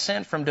Ahaz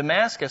sent from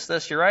Damascus.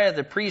 Thus Uriah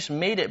the priest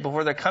made it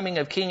before the coming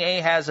of King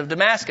Ahaz of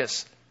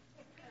Damascus.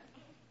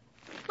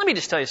 Let me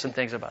just tell you some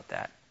things about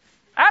that.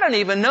 I don't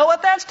even know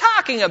what that's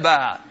talking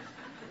about.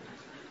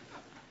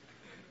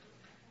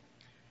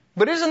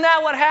 But isn't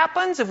that what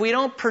happens if we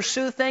don't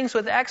pursue things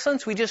with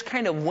excellence? We just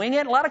kind of wing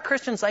it. A lot of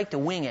Christians like to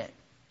wing it.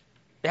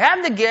 They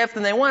have the gift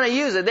and they want to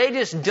use it. They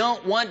just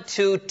don't want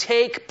to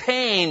take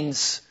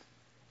pains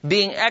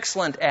being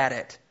excellent at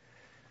it.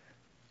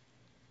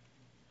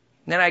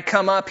 And then I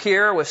come up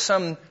here with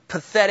some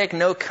pathetic,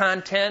 no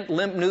content,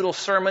 limp noodle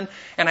sermon,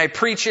 and I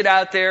preach it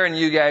out there, and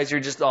you guys are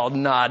just all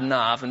nodding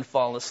off and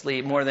fall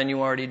asleep more than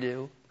you already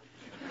do.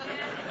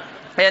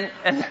 And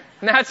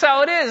that's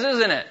how it is,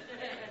 isn't it?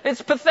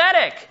 It's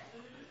pathetic.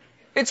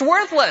 It's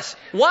worthless.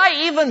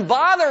 Why even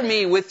bother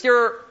me with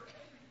your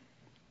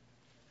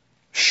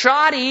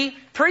shoddy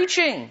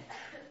preaching?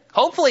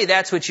 Hopefully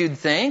that's what you'd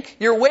think.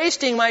 You're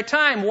wasting my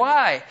time.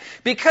 Why?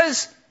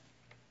 Because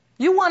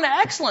you want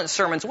excellent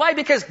sermons. Why?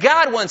 Because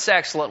God wants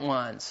excellent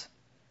ones.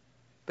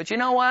 But you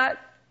know what?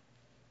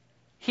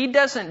 He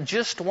doesn't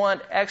just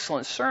want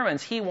excellent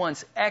sermons. He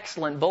wants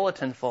excellent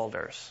bulletin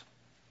folders.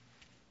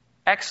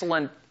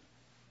 Excellent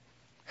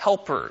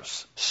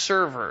helpers,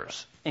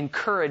 servers,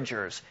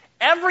 encouragers.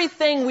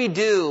 Everything we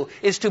do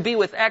is to be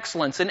with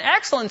excellence. And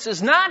excellence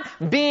is not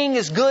being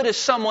as good as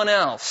someone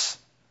else.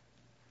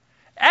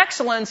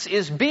 Excellence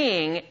is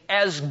being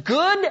as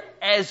good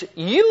as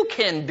you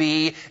can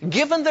be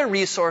given the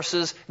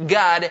resources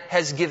God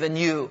has given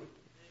you.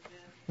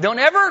 Don't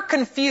ever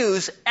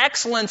confuse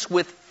excellence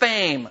with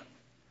fame.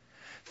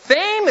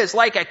 Fame is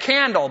like a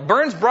candle,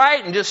 burns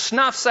bright and just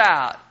snuffs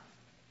out.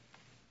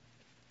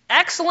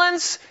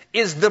 Excellence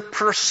is the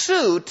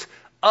pursuit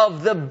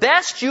of the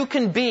best you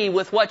can be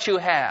with what you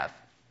have.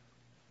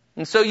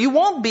 And so you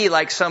won't be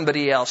like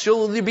somebody else.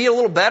 You'll be a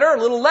little better, a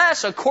little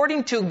less,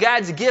 according to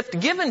God's gift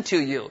given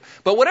to you.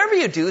 But whatever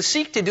you do,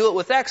 seek to do it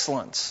with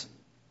excellence.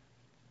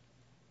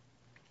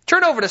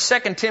 Turn over to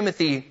 2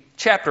 Timothy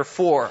chapter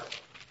 4.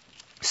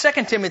 2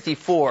 Timothy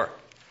 4.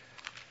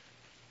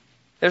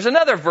 There's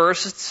another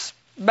verse, it's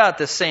about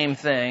the same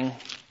thing.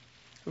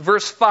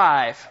 Verse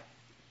 5.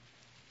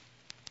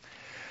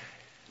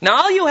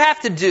 Now all you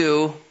have to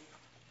do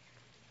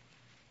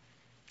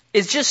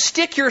is just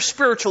stick your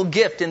spiritual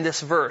gift in this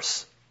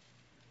verse.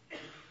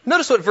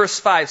 Notice what verse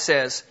 5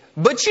 says.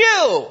 But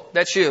you,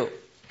 that's you,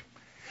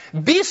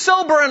 be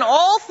sober in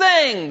all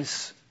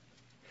things,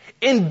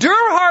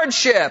 endure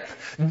hardship,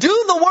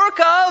 do the work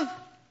of,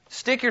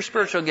 stick your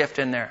spiritual gift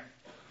in there.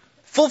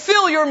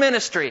 Fulfill your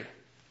ministry.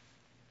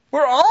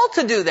 We're all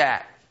to do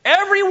that.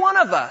 Every one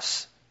of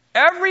us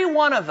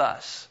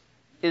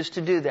is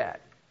to do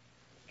that.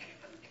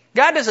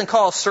 God doesn't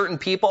call certain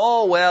people,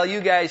 oh, well, you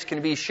guys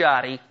can be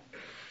shoddy.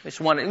 We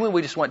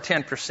just want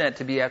 10%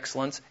 to be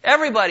excellence.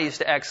 Everybody is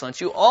to excellence.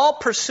 You all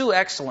pursue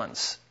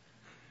excellence.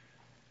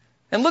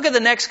 And look at the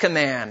next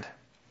command.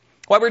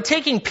 While we're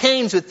taking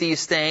pains with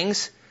these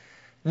things,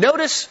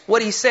 notice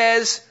what he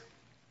says.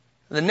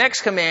 The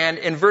next command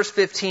in verse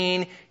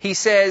 15, he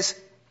says,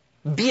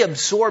 be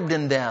absorbed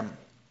in them.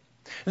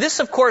 This,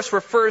 of course,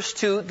 refers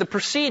to the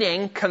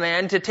preceding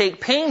command to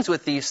take pains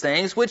with these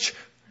things, which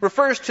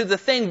refers to the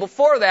thing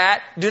before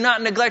that, do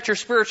not neglect your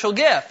spiritual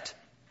gift.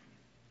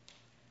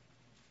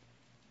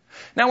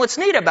 Now, what's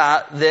neat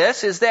about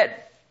this is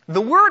that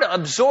the word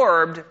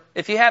absorbed,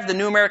 if you have the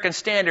New American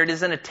Standard,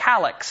 is in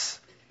italics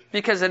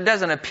because it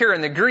doesn't appear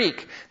in the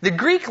Greek. The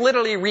Greek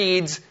literally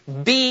reads,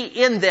 be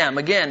in them.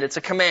 Again, it's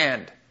a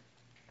command.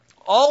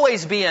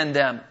 Always be in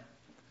them.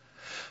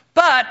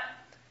 But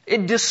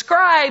it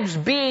describes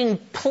being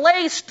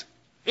placed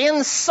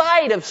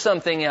inside of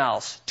something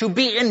else, to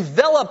be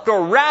enveloped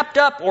or wrapped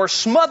up or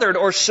smothered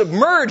or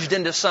submerged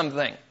into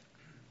something.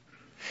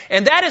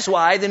 And that is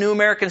why the New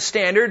American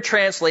Standard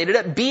translated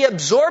it, be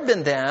absorbed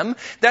in them.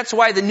 That's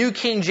why the New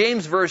King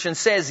James Version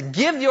says,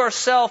 give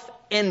yourself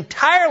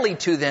entirely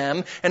to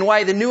them. And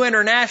why the New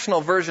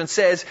International Version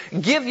says,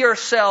 give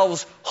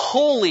yourselves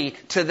wholly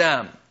to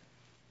them.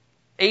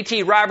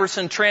 A.T.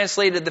 Robertson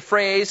translated the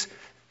phrase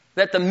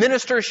that the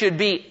minister should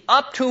be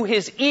up to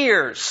his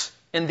ears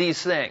in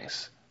these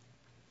things.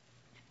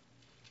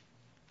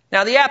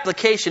 Now the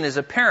application is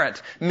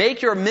apparent.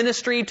 Make your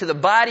ministry to the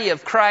body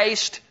of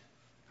Christ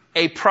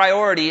a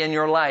priority in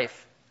your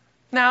life.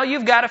 Now,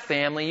 you've got a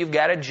family, you've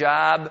got a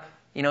job,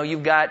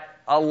 you've got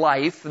a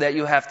life that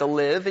you have to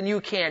live, and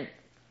you can't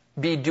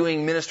be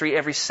doing ministry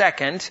every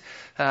second,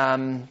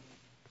 serving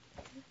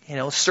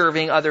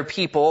other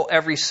people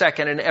every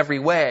second in every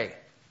way.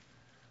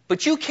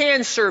 But you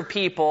can serve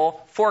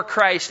people for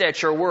Christ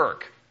at your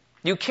work.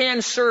 You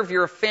can serve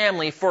your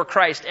family for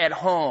Christ at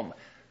home.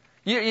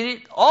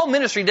 All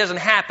ministry doesn't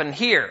happen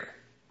here.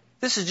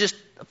 This is just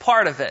a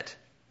part of it.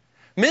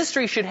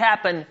 Ministry should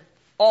happen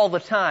all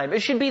the time. It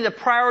should be the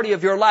priority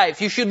of your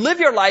life. You should live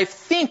your life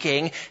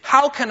thinking,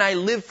 how can I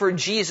live for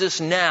Jesus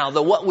now?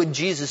 What would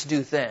Jesus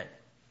do then?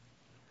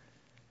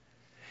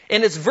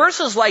 And it's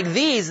verses like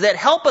these that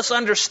help us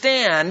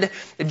understand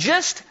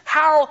just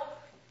how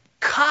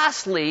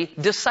costly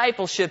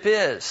discipleship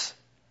is.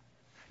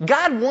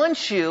 God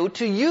wants you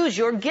to use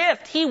your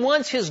gift. He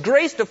wants His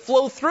grace to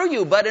flow through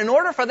you. But in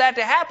order for that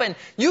to happen,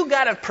 you've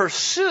got to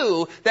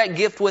pursue that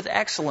gift with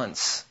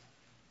excellence.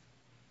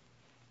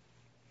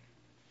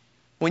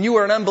 When you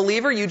were an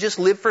unbeliever, you just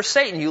lived for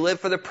Satan. You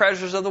lived for the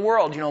pleasures of the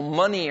world,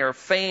 money or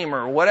fame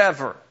or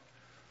whatever.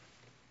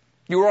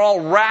 You were all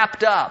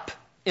wrapped up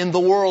in the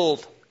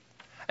world.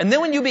 And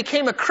then when you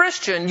became a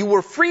Christian, you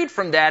were freed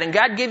from that, and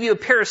God gave you a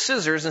pair of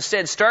scissors and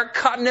said, start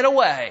cutting it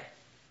away.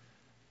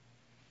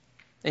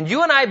 And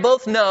you and I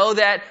both know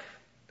that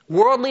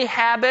worldly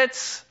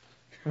habits,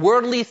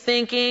 worldly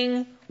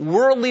thinking,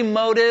 worldly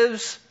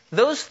motives,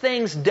 those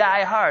things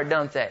die hard,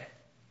 don't they?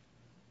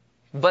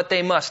 But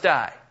they must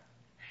die.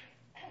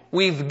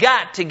 We've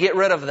got to get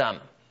rid of them.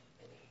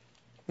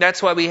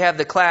 That's why we have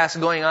the class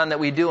going on that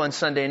we do on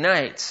Sunday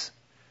nights.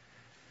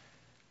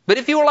 But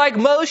if you were like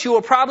most, you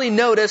will probably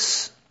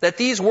notice that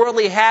these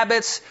worldly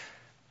habits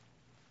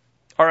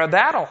are a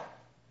battle.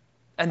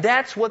 And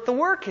that's what the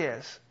work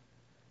is.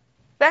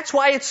 That's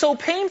why it's so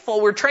painful.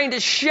 We're trying to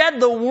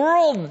shed the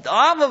world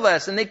off of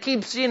us. And it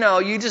keeps, you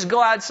just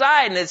go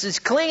outside and it's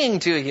just clinging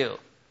to you.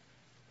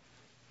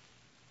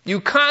 You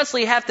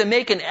constantly have to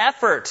make an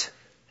effort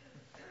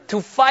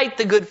to fight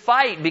the good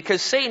fight,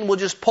 because Satan will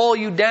just pull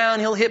you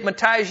down. He'll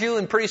hypnotize you,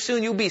 and pretty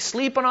soon you'll be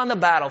sleeping on the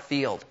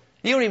battlefield.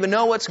 You don't even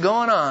know what's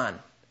going on.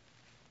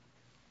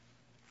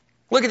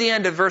 Look at the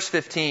end of verse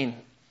 15.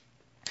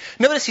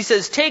 Notice he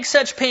says, take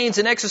such pains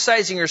in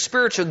exercising your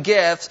spiritual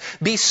gifts,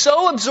 be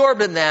so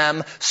absorbed in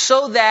them,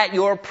 so that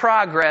your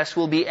progress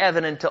will be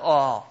evident to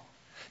all.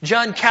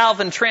 John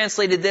Calvin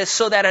translated this,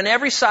 so that on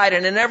every side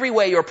and in every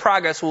way your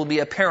progress will be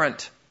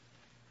apparent.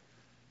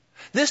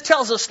 This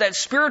tells us that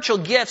spiritual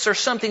gifts are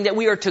something that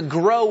we are to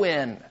grow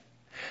in.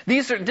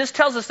 This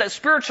tells us that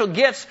spiritual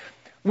gifts,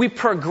 we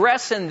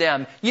progress in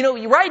them.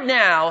 Right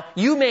now,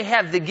 you may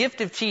have the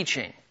gift of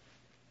teaching.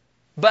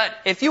 But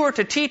if you were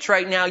to teach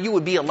right now, you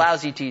would be a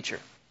lousy teacher.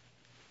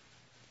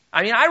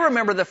 I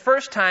remember the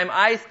first time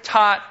I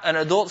taught an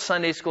adult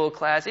Sunday school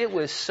class, it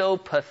was so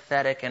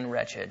pathetic and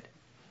wretched.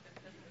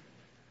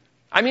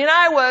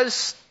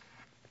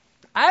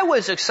 I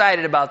was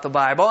excited about the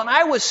Bible, and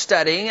I was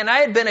studying, and I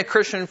had been a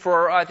Christian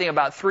for, I think,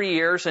 about 3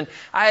 years, and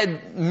I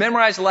had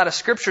memorized a lot of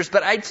scriptures,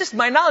 but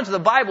my knowledge of the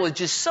Bible was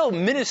just so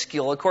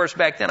minuscule. Of course,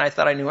 back then I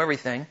thought I knew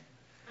everything.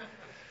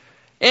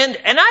 And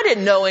I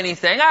didn't know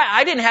anything.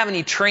 I didn't have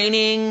any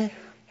training.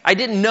 I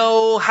didn't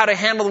know how to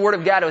handle the Word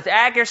of God with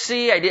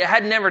accuracy. I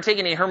had never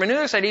taken any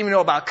hermeneutics. I didn't even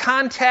know about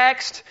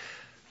context.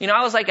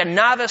 I was like a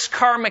novice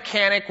car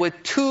mechanic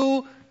with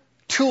 2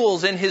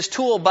 tools in his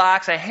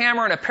toolbox, a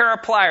hammer and a pair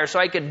of pliers, so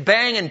I could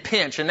bang and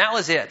pinch, and that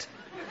was it.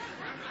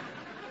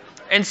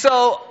 And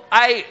so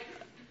I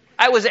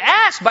was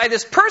asked by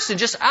this person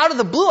just out of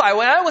the blue.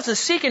 I wasn't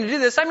seeking to do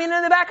this. In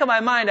the back of my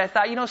mind, I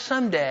thought,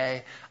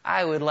 someday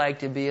I would like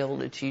to be able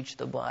to teach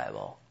the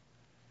Bible.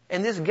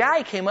 And this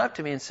guy came up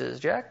to me and says,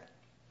 Jack,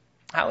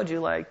 how would you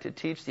like to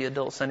teach the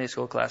adult Sunday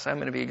school class? I'm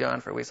going to be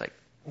gone for a week. It's like,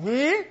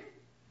 me?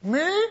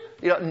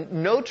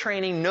 No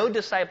training, no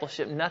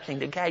discipleship, nothing.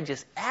 The guy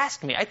just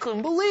asked me. I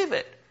couldn't believe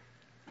it.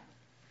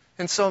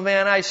 And so,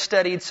 man, I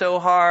studied so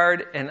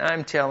hard, and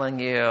I'm telling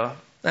you,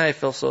 I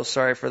feel so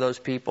sorry for those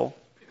people.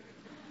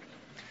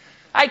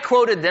 I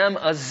quoted them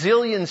a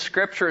zillion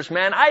scriptures,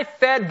 man. I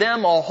fed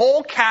them a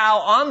whole cow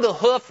on the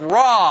hoof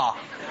raw.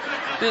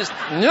 Just,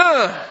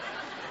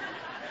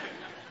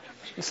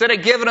 Instead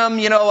of giving them,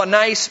 a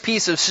nice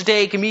piece of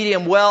steak,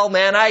 medium well,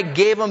 man, I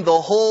gave them the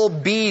whole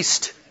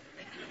beast.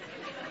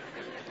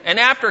 And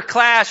after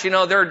class,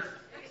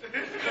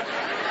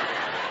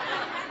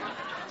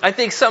 I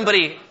think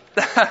somebody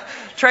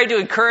tried to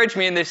encourage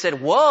me, and they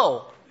said,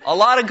 whoa, a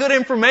lot of good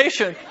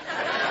information.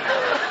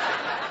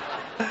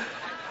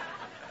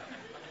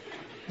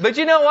 But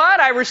you know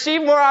what? I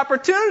received more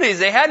opportunities.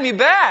 They had me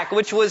back,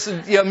 which was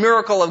a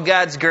miracle of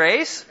God's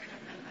grace.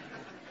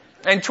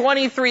 And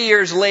 23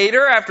 years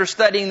later, after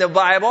studying the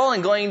Bible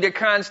and going to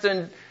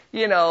constant,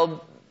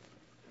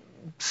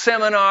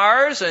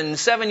 seminars and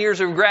 7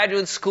 years of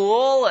graduate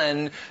school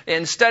and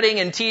studying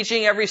and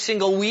teaching every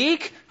single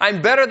week,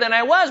 I'm better than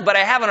I was, but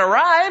I haven't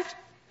arrived.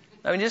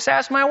 Just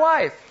ask my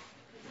wife.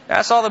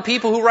 Ask all the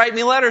people who write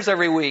me letters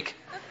every week.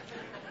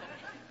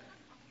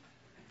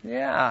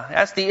 Yeah,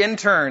 ask the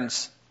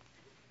interns.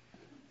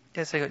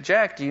 Guess I go,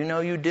 Jack, do you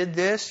know you did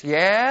this?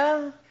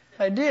 Yeah,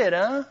 I did,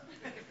 huh?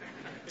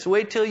 So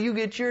wait till you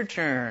get your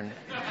turn.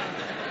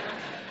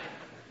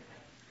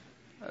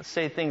 I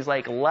say things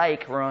like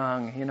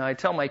wrong. I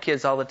tell my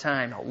kids all the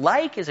time,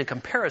 like is a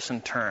comparison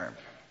term.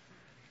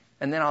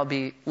 And then I'll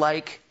be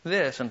like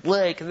this and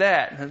like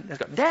that. And they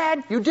go,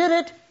 Dad, you did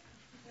it.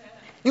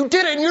 You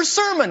did it in your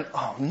sermon.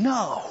 Oh,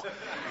 no.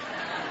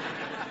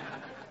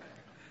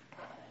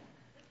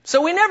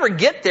 So we never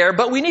get there,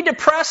 but we need to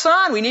press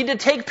on. We need to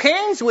take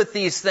pains with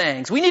these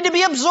things. We need to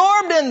be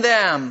absorbed in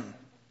them.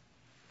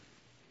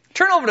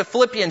 Turn over to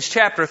Philippians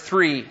chapter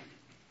 3.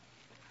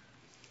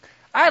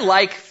 I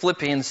like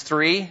Philippians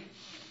 3.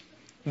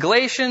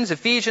 Galatians,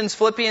 Ephesians,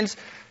 Philippians.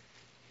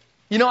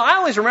 You know, I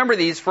always remember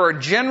these for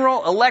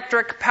General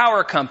Electric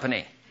Power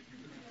Company.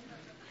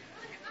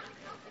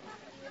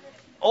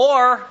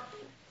 Or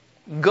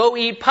go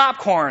eat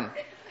popcorn.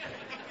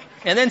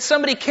 And then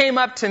somebody came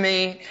up to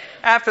me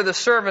after the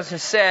service and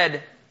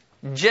said,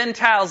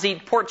 Gentiles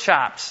eat pork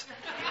chops.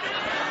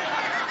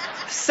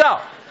 So,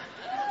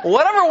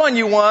 whatever one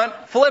you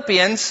want,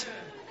 Philippians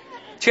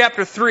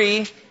chapter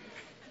 3,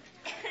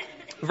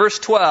 verse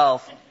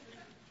 12.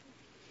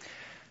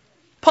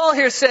 Paul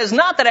here says,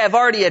 not that I have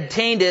already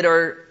attained it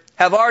or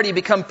have already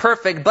become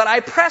perfect, but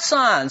I press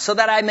on so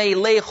that I may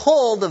lay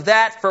hold of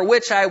that for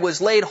which I was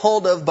laid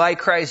hold of by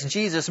Christ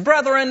Jesus.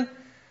 Brethren,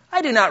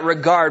 I do not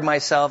regard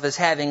myself as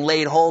having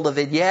laid hold of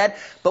it yet,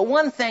 but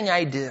one thing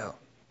I do.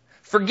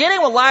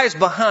 Forgetting what lies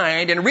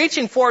behind and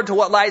reaching forward to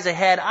what lies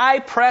ahead, I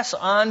press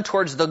on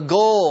towards the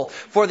goal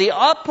for the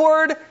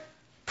upward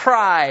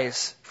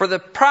prize,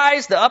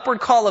 the upward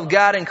call of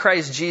God in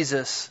Christ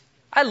Jesus.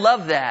 I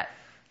love that.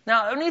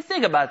 Now, when you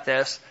think about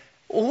this,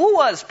 who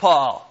was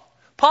Paul?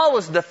 Paul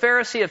was the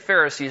Pharisee of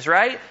Pharisees,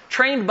 right?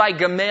 Trained by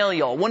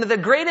Gamaliel, one of the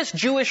greatest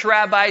Jewish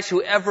rabbis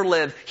who ever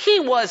lived. He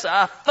was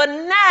a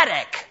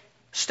fanatic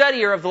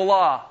studier of the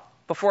law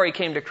before he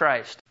came to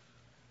Christ.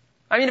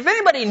 I mean, if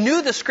anybody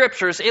knew the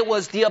Scriptures, it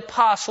was the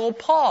Apostle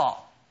Paul.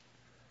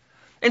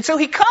 And so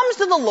he comes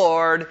to the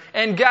Lord,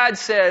 and God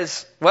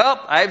says,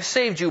 well, I've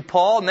saved you,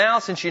 Paul. Now,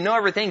 since you know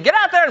everything, get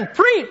out there and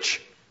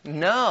preach.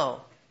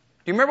 No.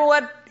 Do you remember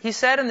what he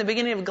said in the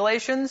beginning of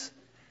Galatians?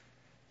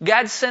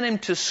 God sent him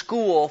to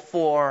school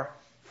for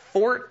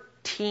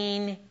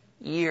 14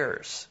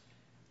 years.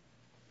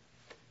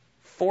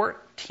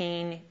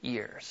 14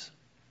 years.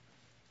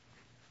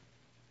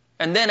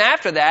 And then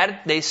after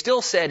that, they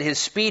still said his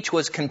speech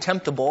was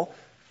contemptible.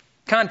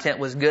 Content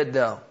was good,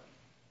 though.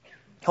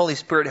 Holy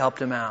Spirit helped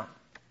him out.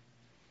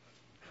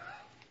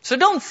 So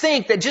don't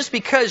think that just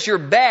because you're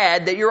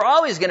bad, that you're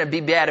always going to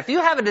be bad. If you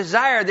have a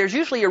desire, there's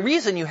usually a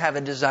reason you have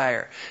a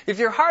desire. If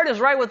your heart is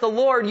right with the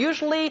Lord,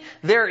 usually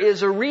there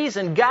is a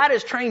reason. God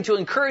is trying to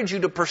encourage you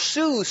to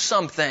pursue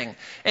something.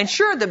 And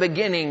sure, at the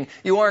beginning,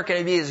 you aren't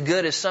going to be as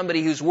good as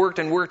somebody who's worked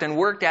at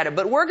it.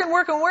 But work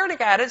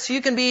at it so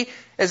you can be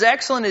as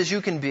excellent as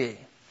you can be.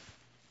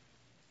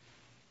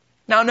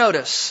 Now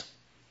notice,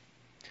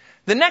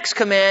 the next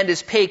command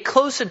is pay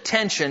close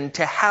attention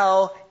to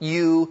how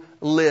you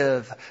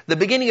live. The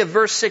beginning of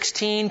verse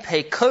 16,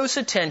 pay close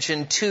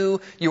attention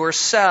to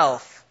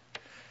yourself.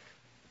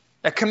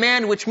 A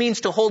command which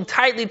means to hold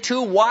tightly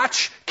to,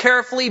 watch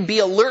carefully, be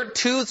alert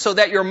to, so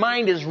that your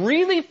mind is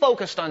really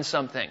focused on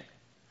something.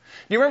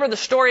 You remember the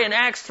story in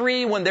Acts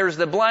 3 when there's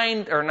the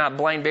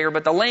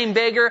the lame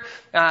beggar?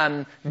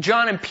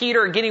 John and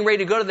Peter are getting ready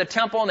to go to the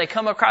temple and they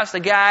come across the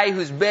guy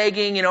who's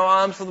begging,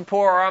 alms for the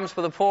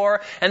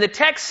poor. And the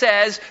text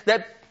says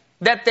that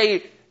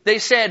they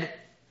said,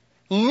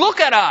 look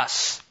at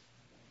us.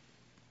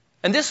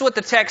 And this is what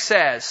the text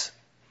says.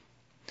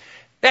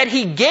 That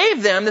he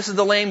gave them, this is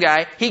the lame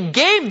guy, he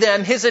gave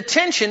them his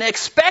attention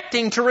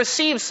expecting to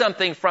receive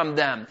something from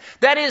them.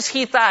 That is,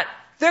 he thought,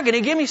 they're going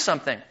to give me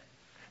something.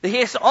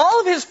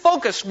 All of his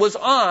focus was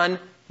on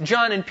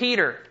John and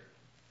Peter.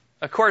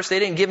 Of course, they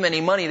didn't give him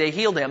any money, they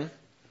healed him.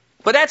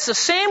 But that's the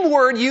same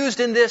word used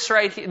in this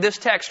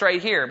text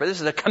right here, but this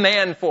is a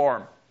command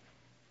form.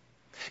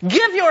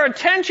 Give your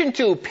attention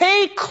to,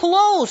 pay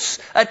close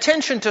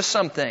attention to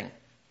something.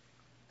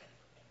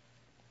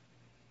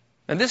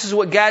 And this is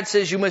what God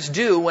says you must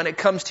do when it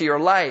comes to your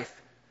life.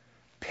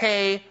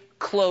 Pay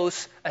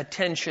close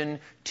attention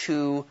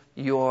to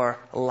your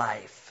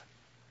life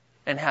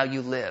and how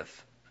you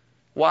live.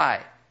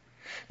 Why?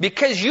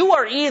 Because you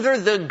are either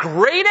the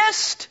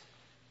greatest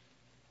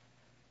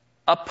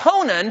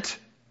opponent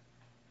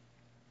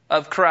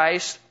of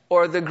Christ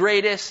or the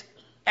greatest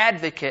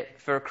advocate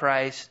for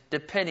Christ,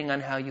 depending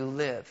on how you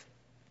live.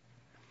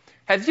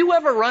 Have you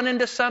ever run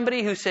into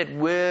somebody who said,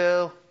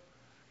 well,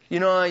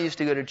 I used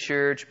to go to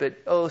church,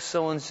 but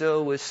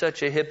so-and-so was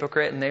such a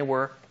hypocrite, and they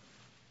were.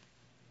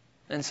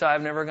 And so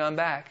I've never gone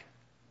back.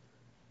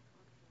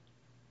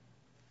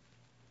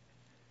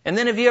 And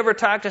then have you ever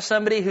talked to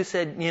somebody who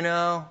said,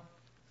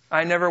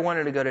 I never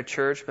wanted to go to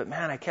church, but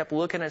man, I kept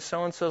looking at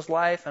so-and-so's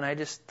life, and I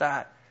just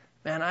thought,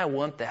 man, I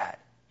want that.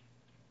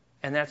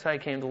 And that's how I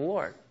came to the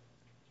Lord.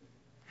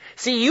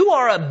 See, you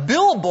are a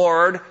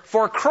billboard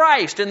for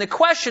Christ. And the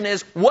question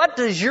is, what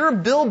does your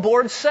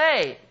billboard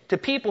say to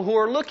people who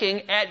are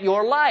looking at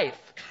your life?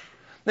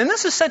 And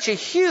this is such a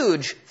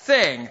huge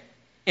thing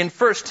in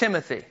 1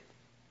 Timothy.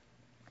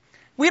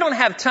 We don't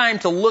have time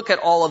to look at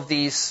all of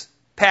these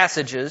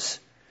passages.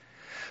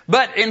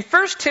 But in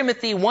 1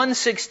 Timothy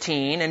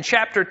 1:16 and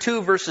chapter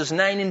 2 verses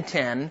 9 and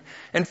 10,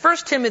 and 1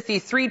 Timothy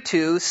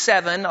 3:2,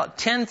 7,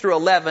 10 through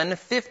 11,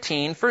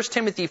 15, 1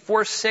 Timothy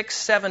 4:6,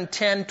 7,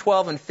 10,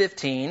 12, and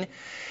 15,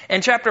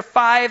 and chapter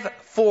 5,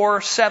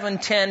 4, 7,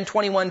 10,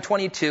 21,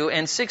 22,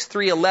 and 6,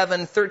 3,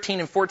 11, 13,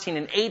 and 14,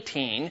 and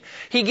 18,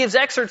 he gives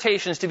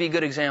exhortations to be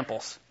good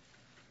examples.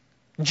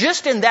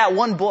 Just in that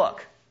one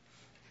book.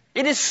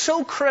 It is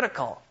so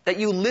critical that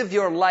you live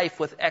your life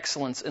with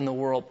excellence in the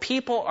world.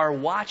 People are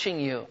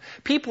watching you.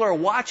 People are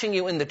watching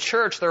you in the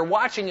church. They're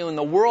watching you in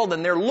the world,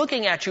 and they're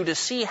looking at you to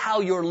see how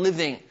you're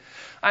living.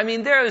 I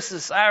mean,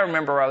 I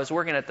remember I was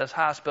working at this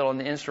hospital in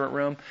the instrument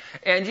room,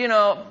 and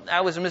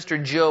I was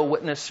Mr. Joe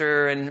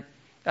witnesser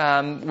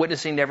and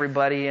witnessing to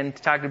everybody and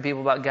talking to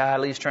people about God,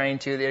 at least trying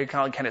to. They'd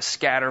kind of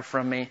scatter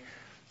from me.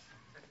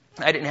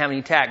 I didn't have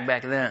any tact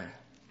back then.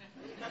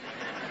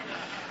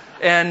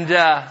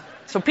 And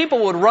so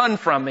people would run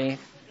from me.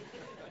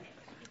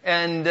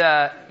 And,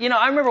 I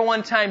remember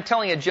one time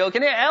telling a joke,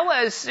 and it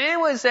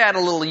was at a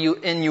little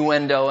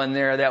innuendo in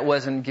there that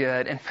wasn't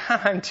good. And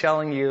I'm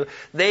telling you,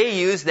 they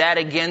used that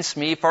against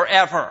me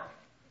forever.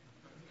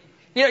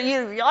 All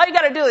you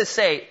got to do is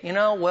say, you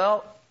know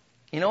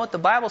what the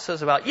Bible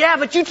says about, yeah,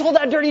 but you told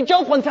that dirty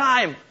joke one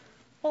time.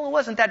 Well, it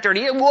wasn't that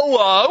dirty. It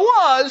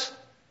was.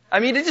 I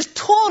mean,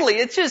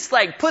 it just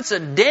like puts a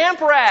damp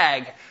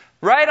rag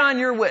right on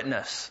your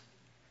witness.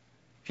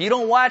 If you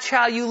don't watch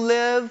how you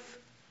live,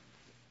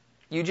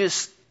 you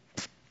just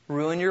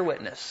ruin your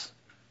witness.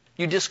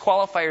 You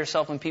disqualify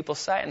yourself in people's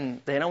sight,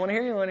 and they don't want to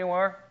hear you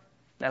anymore.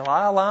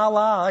 La, la,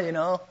 la, You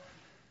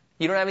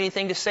don't have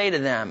anything to say to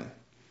them.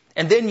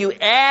 And then you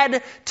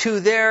add to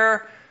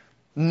their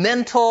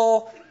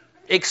mental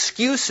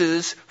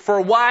excuses for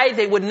why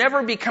they would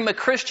never become a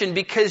Christian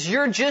because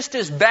you're just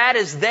as bad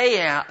as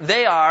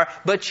they are,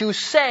 but you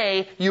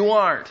say you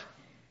aren't.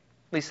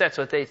 At least that's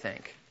what they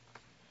think.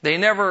 They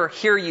never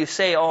hear you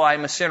say, oh,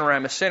 I'm a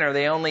sinner.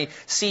 They only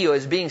see you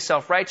as being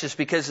self-righteous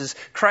because as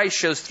Christ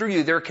shows through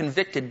you, they're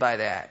convicted by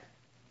that.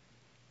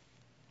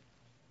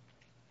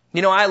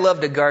 I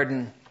loved a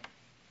garden.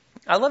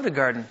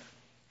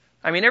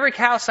 I mean, every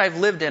house I've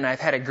lived in, I've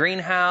had a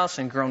greenhouse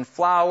and grown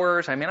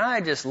flowers. I mean, I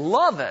just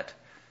love it.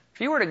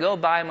 If you were to go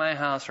by my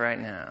house right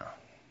now,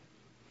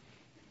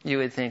 you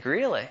would think,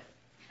 really?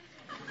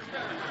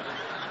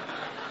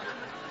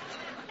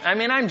 I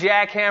mean, I'm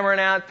jackhammering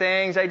out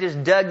things. I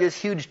just dug this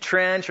huge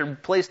trench and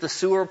replaced the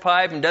sewer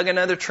pipe and dug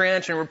another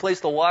trench and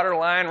replaced the water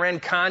line, ran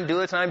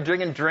conduits, and I'm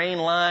digging drain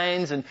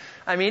lines. And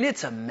I mean,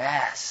 it's a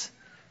mess.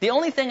 The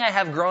only thing I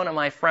have grown in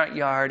my front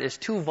yard is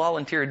 2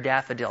 volunteer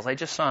daffodils. I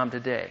just saw them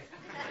today.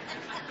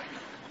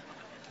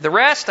 The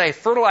rest I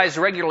fertilize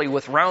regularly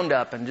with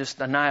Roundup and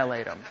just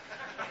annihilate them.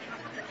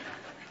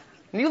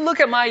 And you look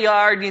at my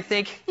yard and you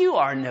think, you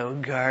are no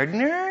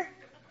gardener.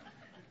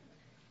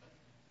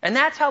 And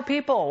that's how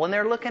people, when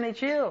they're looking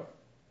at you,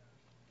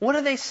 what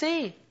do they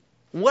see?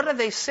 What are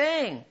they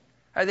saying?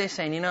 Are they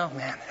saying,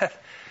 man,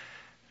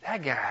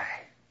 that guy,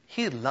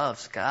 he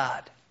loves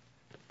God.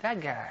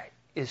 That guy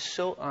is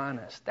so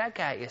honest. That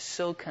guy is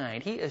so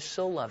kind. He is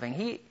so loving.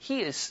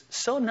 He is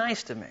so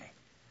nice to me.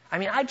 I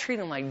mean, I treat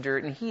him like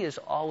dirt, and he is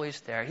always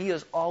there. He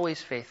is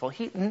always faithful.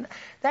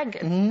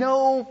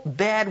 No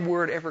bad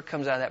word ever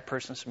comes out of that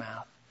person's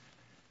mouth.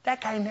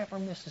 That guy never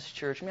misses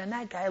church. Man,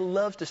 that guy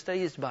loves to study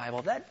his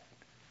Bible.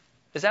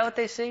 Is that what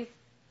they see?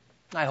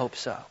 I hope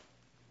so.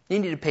 You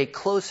need to pay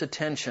close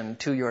attention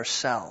to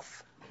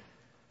yourself.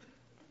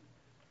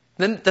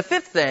 Then the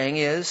fifth thing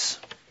is,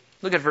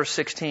 look at verse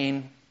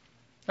 16.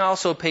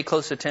 Also pay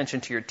close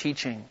attention to your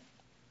teaching.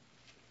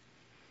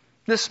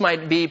 This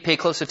might be pay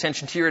close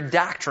attention to your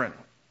doctrine.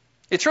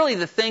 It's really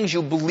the things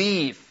you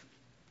believe,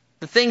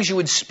 the things you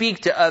would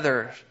speak to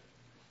others.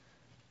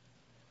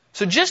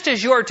 So just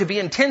as you are to be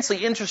intensely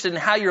interested in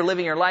how you're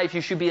living your life,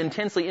 you should be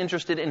intensely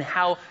interested in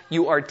how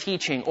you are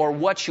teaching or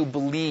what you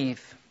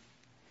believe.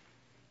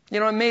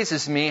 It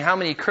amazes me how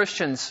many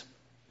Christians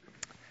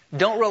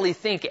don't really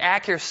think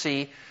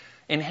accuracy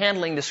in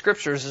handling the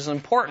Scriptures is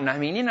important. I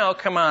mean,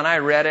 come on, I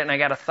read it and I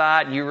got a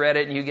thought, and you read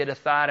it and you get a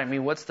thought. I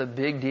mean, what's the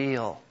big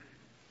deal?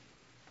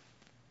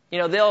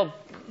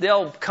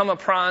 They'll come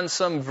upon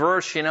some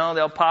verse,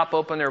 they'll pop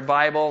open their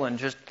Bible and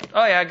just,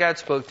 oh yeah, God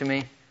spoke to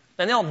me.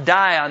 And they'll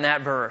die on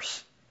that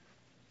verse.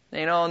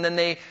 And then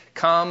they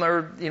come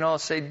or,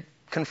 say,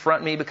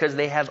 confront me because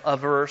they have a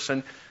verse.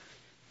 And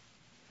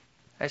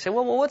I say,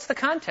 well, what's the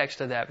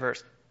context of that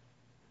verse?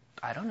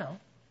 I don't know.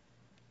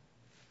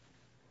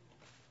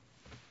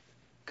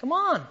 Come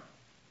on.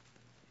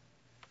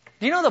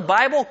 Do you know the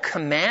Bible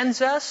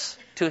commands us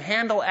to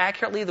handle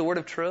accurately the word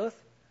of truth?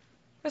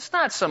 It's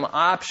not some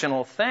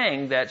optional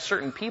thing that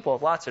certain people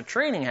with lots of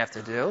training have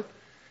to do.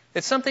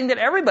 It's something that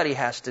everybody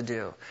has to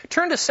do.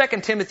 Turn to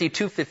 2 Timothy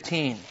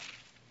 2:15.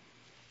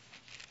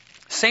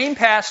 Same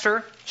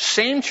pastor,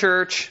 same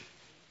church,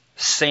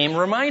 same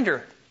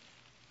reminder.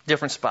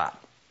 Different spot.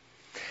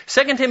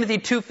 2 Timothy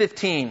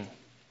 2:15.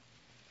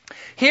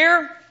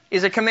 Here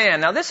is a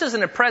command. Now this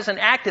isn't a present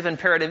active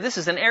imperative. This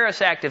is an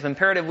aorist active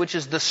imperative, which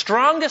is the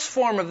strongest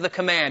form of the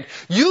command.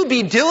 You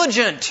be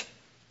diligent.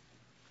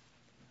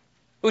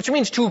 Which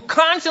means to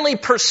constantly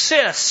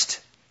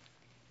persist.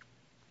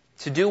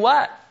 To do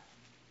what?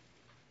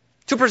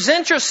 To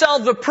present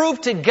yourself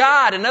approved to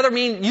God. Another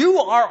means you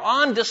are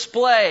on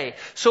display.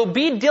 So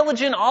be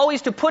diligent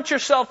always to put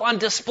yourself on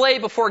display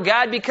before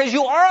God because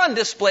you are on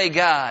display,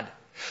 God.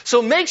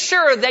 So make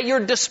sure that your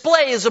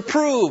display is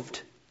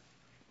approved.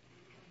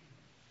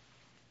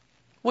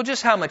 Well,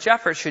 just how much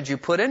effort should you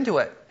put into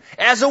it?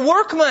 As a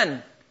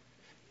workman.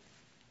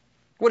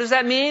 What does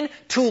that mean?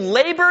 To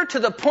labor to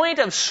the point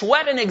of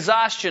sweat and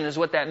exhaustion is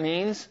what that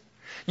means.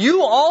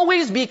 You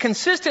always be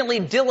consistently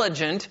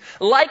diligent,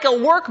 like a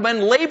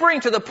workman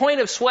laboring to the point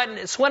of sweat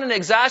and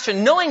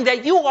exhaustion, knowing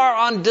that you are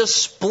on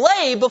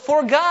display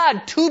before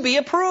God to be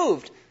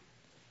approved.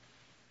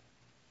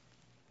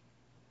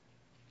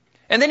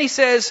 And then he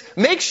says,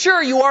 make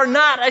sure you are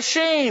not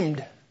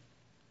ashamed.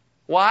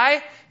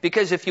 Why?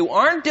 Because if you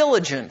aren't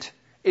diligent,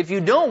 if you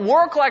don't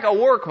work like a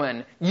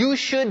workman, you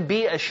should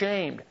be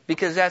ashamed,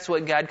 because that's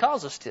what God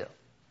calls us to.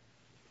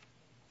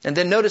 And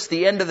then notice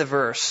the end of the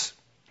verse.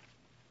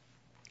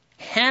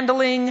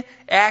 Handling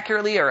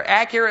accurately or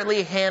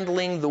accurately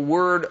handling the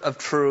word of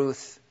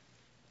truth.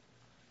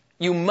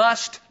 You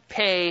must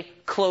pay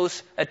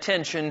close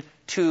attention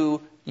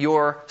to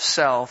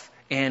yourself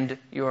and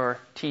your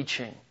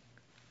teaching.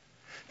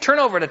 Turn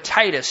over to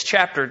Titus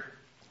chapter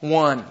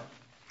 1.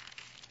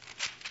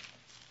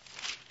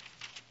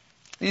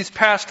 These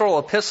pastoral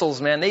epistles,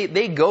 man,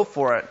 they go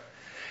for it.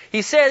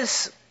 He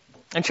says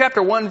in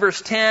chapter 1,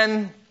 verse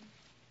 10,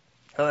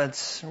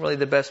 that's really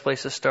the best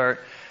place to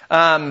start.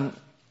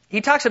 He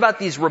talks about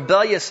these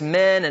rebellious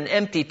men and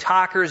empty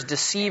talkers,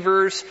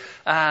 deceivers.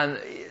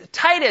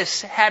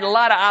 Titus had a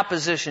lot of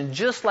opposition,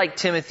 just like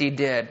Timothy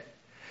did.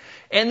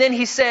 And then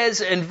he says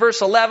in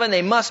verse 11,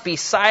 they must be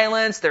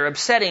silenced. They're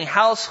upsetting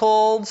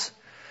households.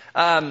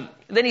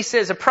 Then he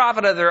says a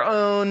prophet of their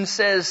own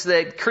says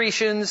that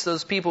Cretians,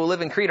 those people who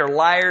live in Crete, are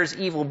liars,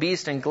 evil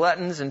beasts, and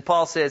gluttons. And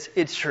Paul says,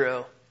 it's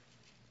true.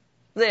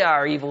 They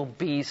are evil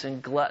beasts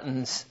and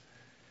gluttons.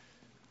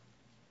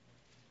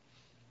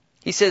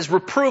 He says,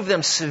 reprove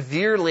them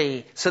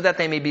severely so that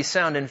they may be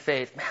sound in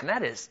faith. Man,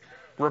 that is,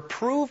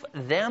 reprove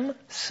them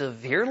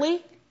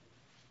severely?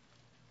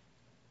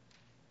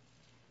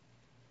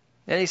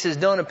 And he says,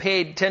 don't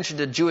pay attention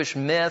to Jewish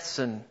myths.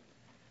 And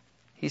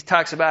he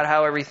talks about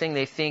how everything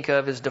they think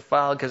of is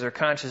defiled because their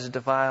conscience is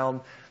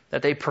defiled.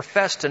 That they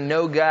profess to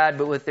know God,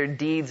 but with their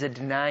deeds they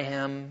deny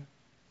Him.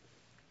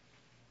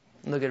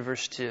 Look at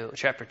verse 2,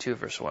 chapter 2,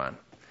 verse 1.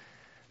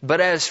 But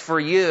as for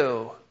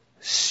you,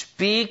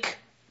 speak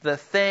the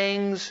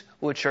things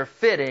which are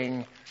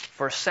fitting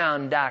for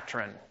sound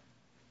doctrine.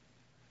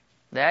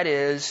 That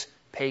is,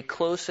 pay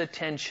close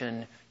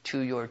attention to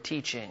your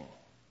teaching.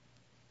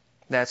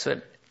 That's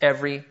what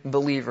every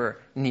believer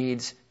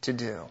needs to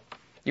do.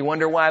 You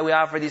wonder why we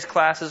offer these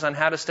classes on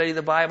how to study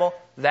the Bible?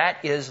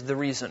 That is the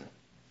reason.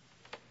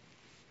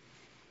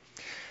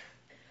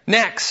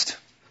 Next.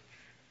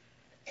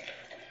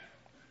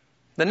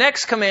 The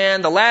next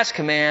command, the last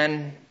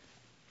command,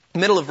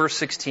 middle of verse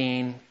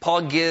 16,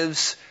 Paul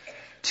gives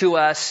to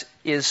us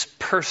is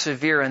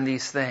persevere in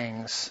these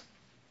things.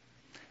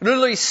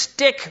 Literally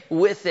stick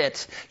with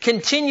it.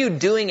 Continue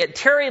doing it.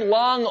 Tarry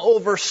long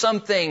over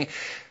something.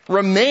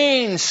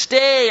 Remain,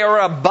 stay, or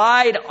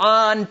abide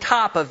on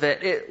top of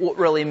it. It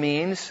really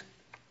means.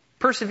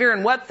 Persevere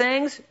in what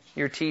things?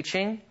 Your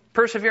teaching.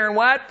 Persevere in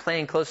what?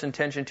 Paying close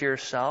attention to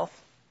yourself.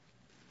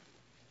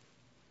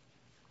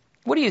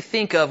 What do you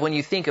think of when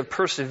you think of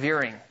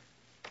persevering?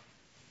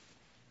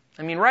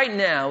 I mean, right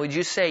now, would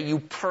you say you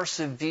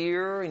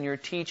persevere in your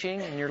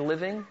teaching and your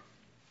living?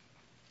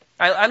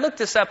 I looked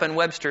this up in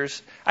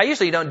Webster's. I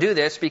usually don't do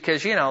this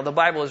because, the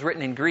Bible is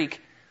written in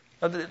Greek.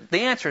 The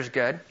answer is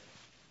good.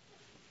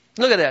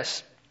 Look at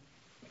this.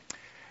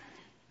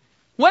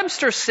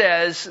 Webster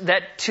says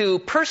that to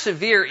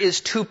persevere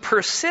is to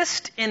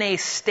persist in a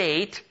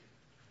state,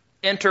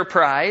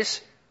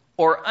 enterprise,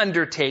 or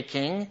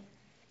undertaking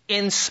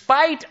in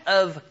spite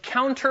of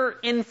counter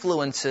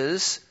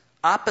influences,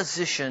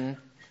 opposition,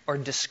 or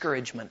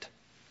discouragement.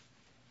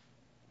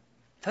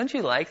 Don't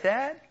you like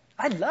that?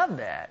 I love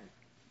that.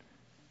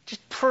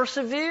 Just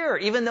persevere,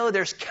 even though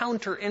there's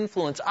counter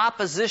influence,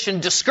 opposition,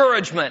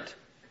 discouragement.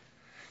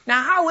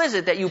 Now, how is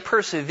it that you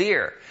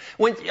persevere?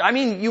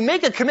 You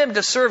make a commitment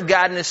to serve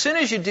God, and as soon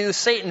as you do,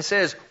 Satan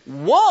says,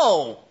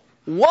 whoa,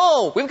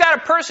 we've got a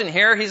person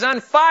here, he's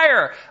on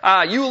fire.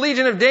 You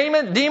legion of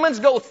demons,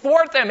 go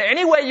thwart them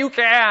any way you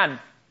can.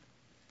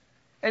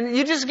 And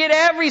you just get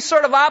every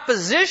sort of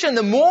opposition.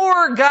 The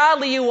more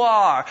godly you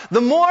are,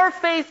 the more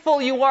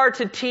faithful you are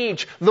to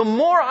teach, the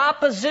more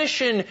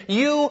opposition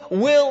you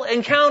will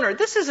encounter.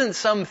 This isn't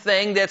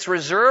something that's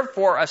reserved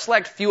for a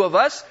select few of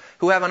us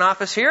who have an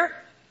office here.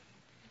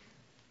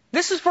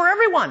 This is for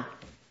everyone.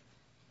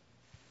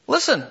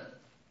 Listen.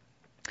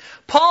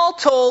 Paul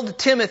told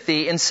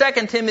Timothy in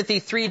 2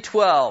 Timothy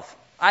 3:12,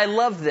 I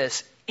love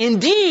this,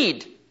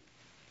 indeed,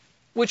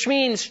 which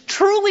means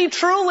truly,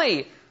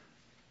 truly,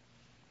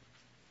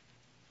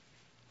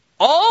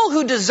 all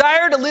who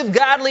desire to live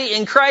godly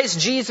in Christ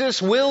Jesus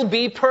will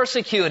be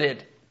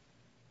persecuted.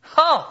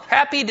 Oh,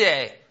 happy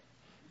day.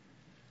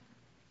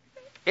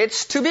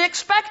 It's to be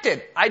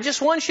expected. I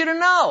just want you to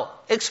know.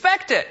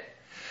 Expect it.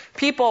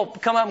 People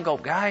come up and go,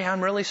 Guy,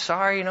 I'm really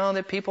sorry,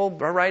 that people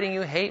are writing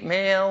you hate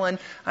mail, and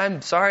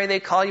I'm sorry they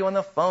call you on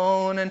the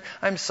phone, and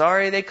I'm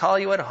sorry they call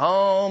you at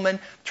home, and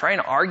trying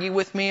to argue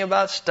with me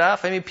about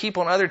stuff.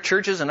 People in other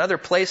churches and other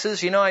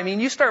places,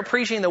 you start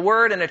preaching the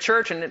word in a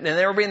church, and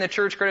everybody in the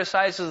church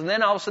criticizes, and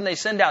then all of a sudden they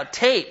send out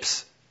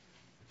tapes.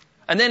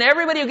 And then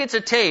everybody who gets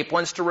a tape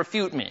wants to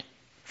refute me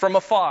from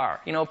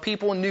afar.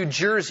 People in New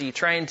Jersey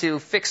trying to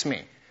fix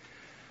me.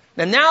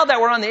 And now that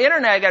we're on the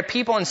internet, I got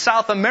people in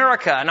South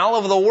America and all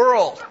over the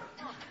world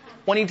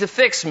wanting to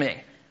fix me.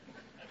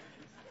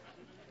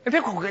 And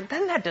people go,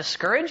 doesn't that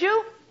discourage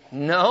you?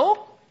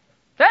 No.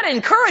 That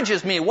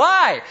encourages me.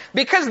 Why?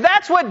 Because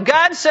that's what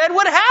God said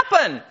would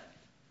happen.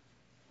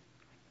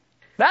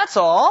 That's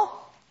all.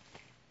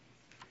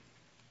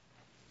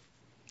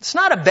 It's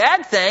not a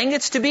bad thing.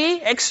 It's to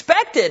be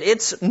expected.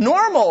 It's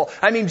normal.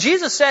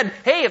 Jesus said,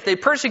 hey, if they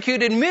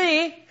persecuted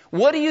me,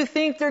 what do you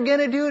think they're going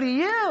to do to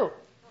you?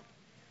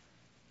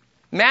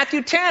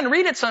 Matthew 10,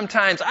 read it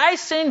sometimes. I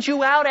send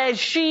you out as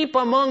sheep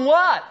among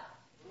what?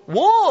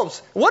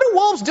 Wolves. What do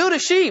wolves do to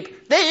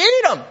sheep? They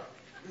eat them.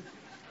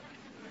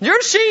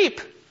 You're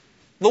sheep.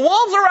 The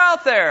wolves are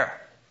out there.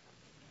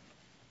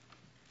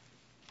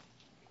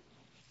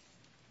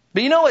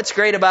 But what's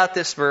great about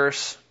this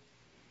verse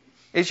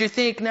is you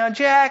think, now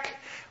Jack,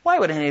 why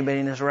would anybody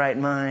in his right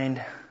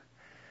mind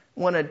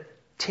want to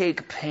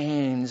take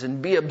pains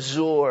and be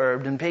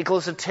absorbed and pay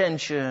close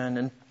attention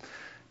and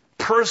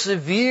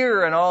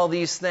persevere in all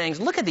these things?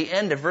 Look at the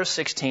end of verse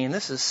 16.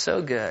 This is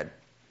so good.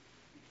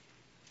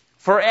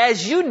 For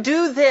as you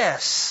do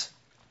this,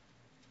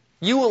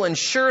 you will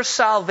ensure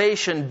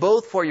salvation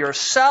both for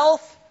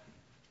yourself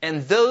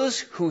and those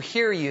who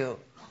hear you.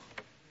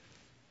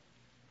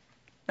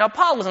 Now,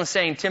 Paul wasn't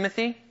saying,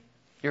 Timothy,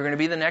 you're going to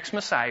be the next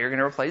Messiah. You're going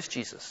to replace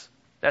Jesus.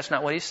 That's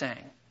not what he's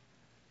saying.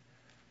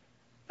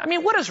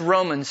 What does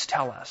Romans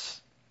tell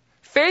us?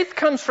 Faith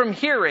comes from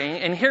hearing,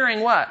 and hearing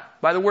what?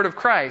 By the word of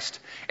Christ.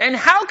 And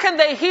how can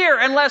they hear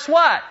unless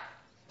what?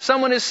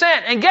 Someone is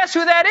sent. And guess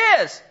who that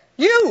is?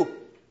 You.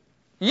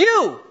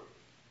 You.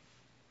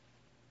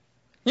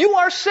 You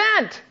are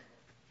sent.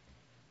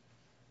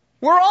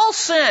 We're all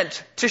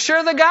sent to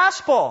share the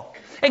gospel.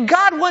 And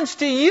God wants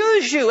to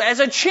use you as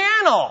a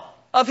channel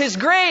of His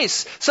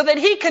grace so that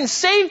He can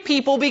save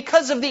people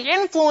because of the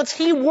influence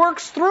He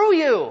works through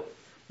you.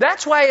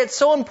 That's why it's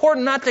so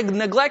important not to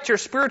neglect your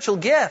spiritual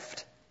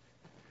gift.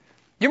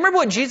 You remember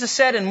what Jesus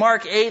said in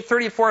Mark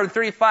 8:34 and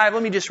 35?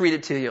 Let me just read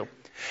it to you.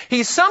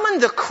 He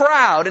summoned the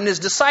crowd and His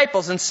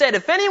disciples and said,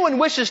 if anyone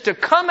wishes to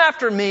come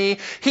after me,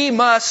 he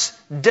must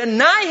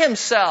deny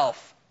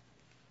himself.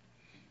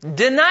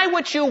 Deny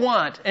what you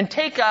want and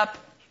take up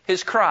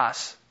his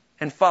cross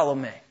and follow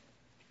me.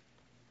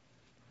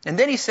 And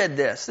then He said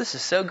this. This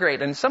is so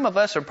great. And some of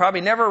us have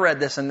probably never read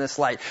this in this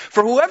light.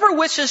 For whoever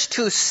wishes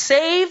to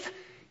save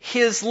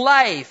his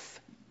life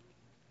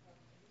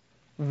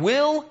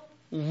will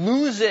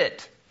lose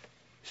it.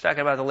 He's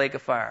talking about the lake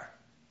of fire.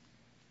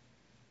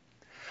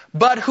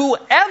 But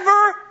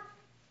whoever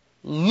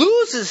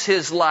loses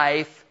his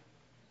life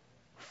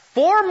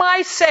for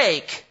my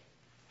sake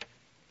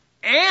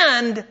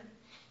and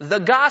the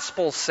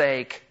gospel's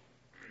sake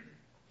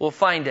will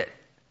find it.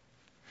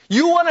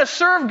 You want to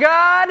serve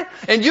God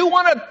and you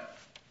want to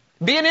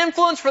be an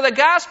influence for the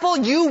gospel,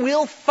 you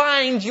will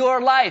find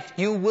your life.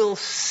 You will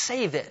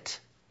save it.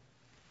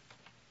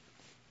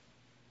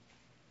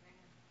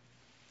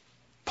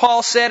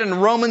 Paul said in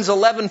Romans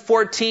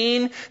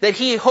 11:14 that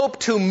he hoped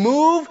to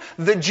move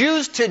the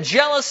Jews to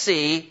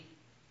jealousy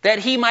that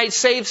he might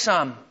save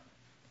some.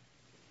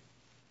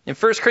 In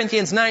 1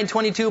 Corinthians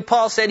 9:22,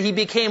 Paul said he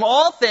became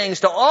all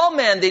things to all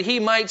men that he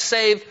might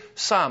save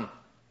some.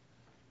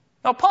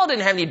 Now, Paul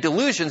didn't have any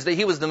delusions that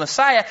he was the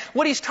Messiah.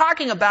 What he's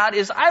talking about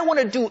is, I want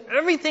to do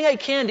everything I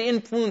can to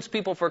influence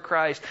people for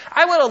Christ.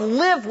 I want to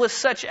live with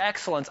such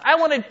excellence. I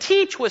want to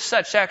teach with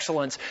such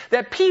excellence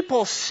that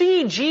people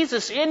see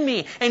Jesus in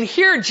me and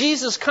hear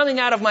Jesus coming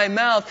out of my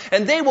mouth,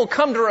 and they will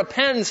come to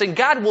repentance, and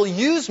God will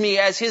use me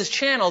as His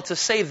channel to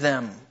save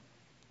them.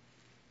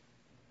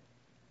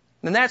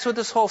 And that's what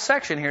this whole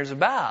section here is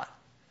about.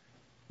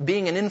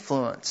 Being an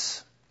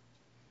influence.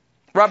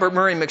 Robert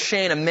Murray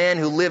McCheyne, a man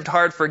who lived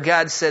hard for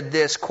God, said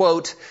this,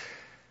 quote,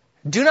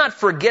 do not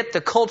forget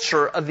the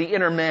culture of the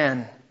inner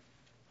man.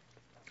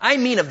 I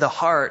mean of the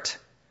heart.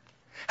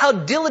 How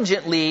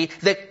diligently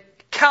the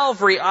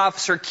cavalry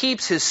officer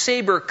keeps his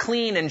saber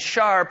clean and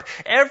sharp.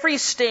 Every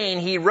stain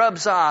he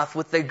rubs off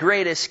with the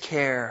greatest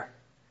care.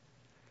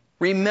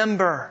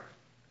 Remember,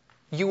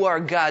 you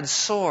are God's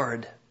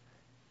sword,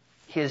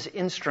 His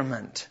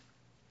instrument.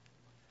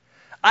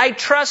 I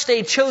trust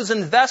a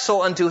chosen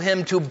vessel unto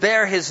Him to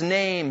bear His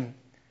name.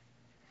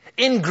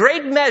 In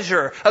great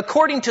measure,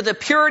 according to the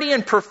purity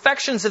and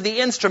perfections of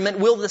the instrument,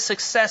 will the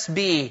success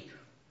be.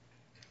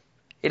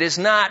 It is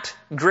not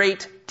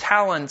great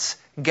talents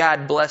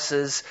God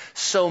blesses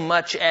so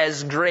much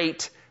as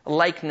great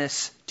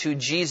likeness to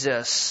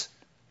Jesus.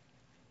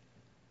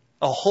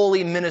 A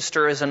holy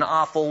minister is an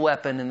awful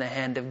weapon in the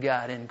hand of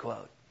God, end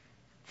quote.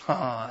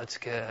 Oh, that's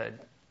good.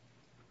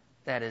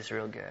 That is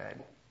real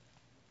good.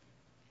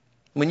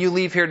 When you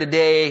leave here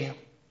today,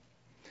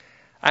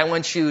 I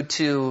want you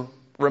to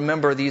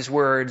remember these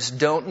words.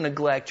 Don't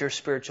neglect your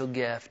spiritual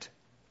gift.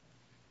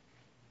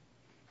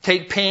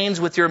 Take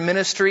pains with your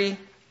ministry.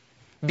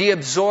 Be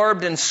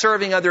absorbed in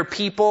serving other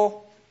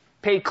people.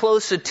 Pay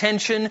close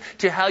attention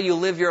to how you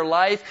live your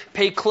life.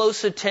 Pay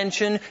close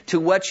attention to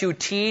what you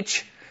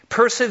teach.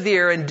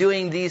 Persevere in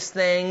doing these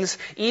things,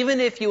 even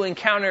if you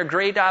encounter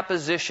great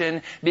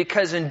opposition,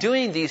 because in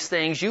doing these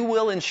things, you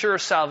will ensure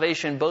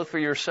salvation both for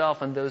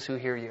yourself and those who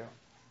hear you.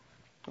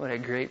 What a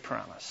great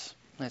promise.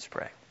 Let's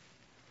pray.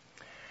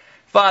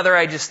 Father,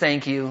 I just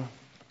thank you.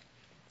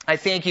 I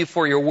thank you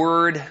for your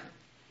word.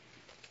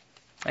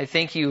 I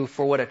thank you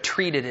for what a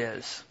treat it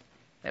is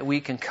that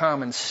we can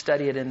come and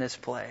study it in this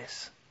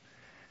place.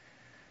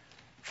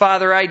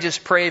 Father, I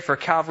just pray for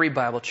Calvary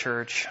Bible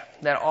Church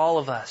that all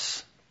of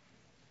us,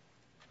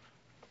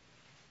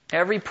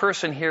 every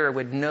person here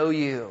would know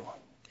you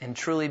and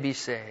truly be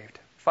saved.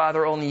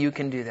 Father, only you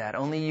can do that.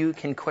 Only you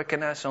can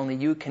quicken us. Only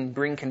you can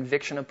bring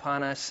conviction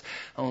upon us.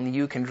 Only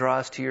you can draw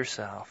us to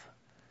yourself.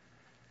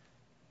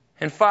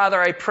 And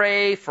Father, I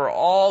pray for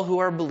all who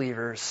are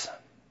believers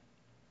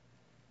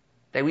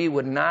that we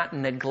would not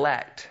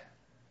neglect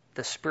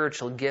the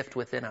spiritual gift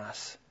within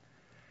us.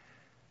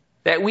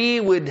 That we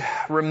would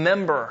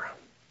remember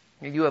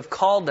that you have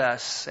called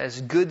us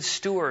as good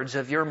stewards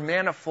of your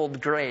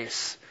manifold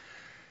grace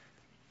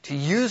to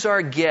use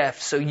our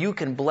gift so you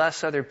can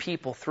bless other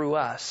people through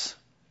us.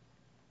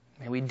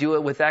 May we do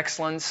it with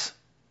excellence.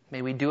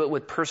 May we do it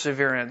with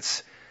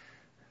perseverance.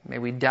 May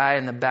we die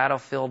in the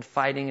battlefield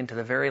fighting into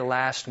the very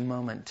last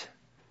moment.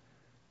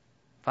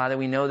 Father,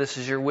 we know this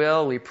is your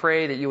will. We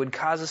pray that you would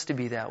cause us to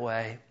be that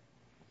way.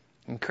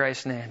 In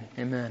Christ's name,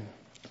 amen.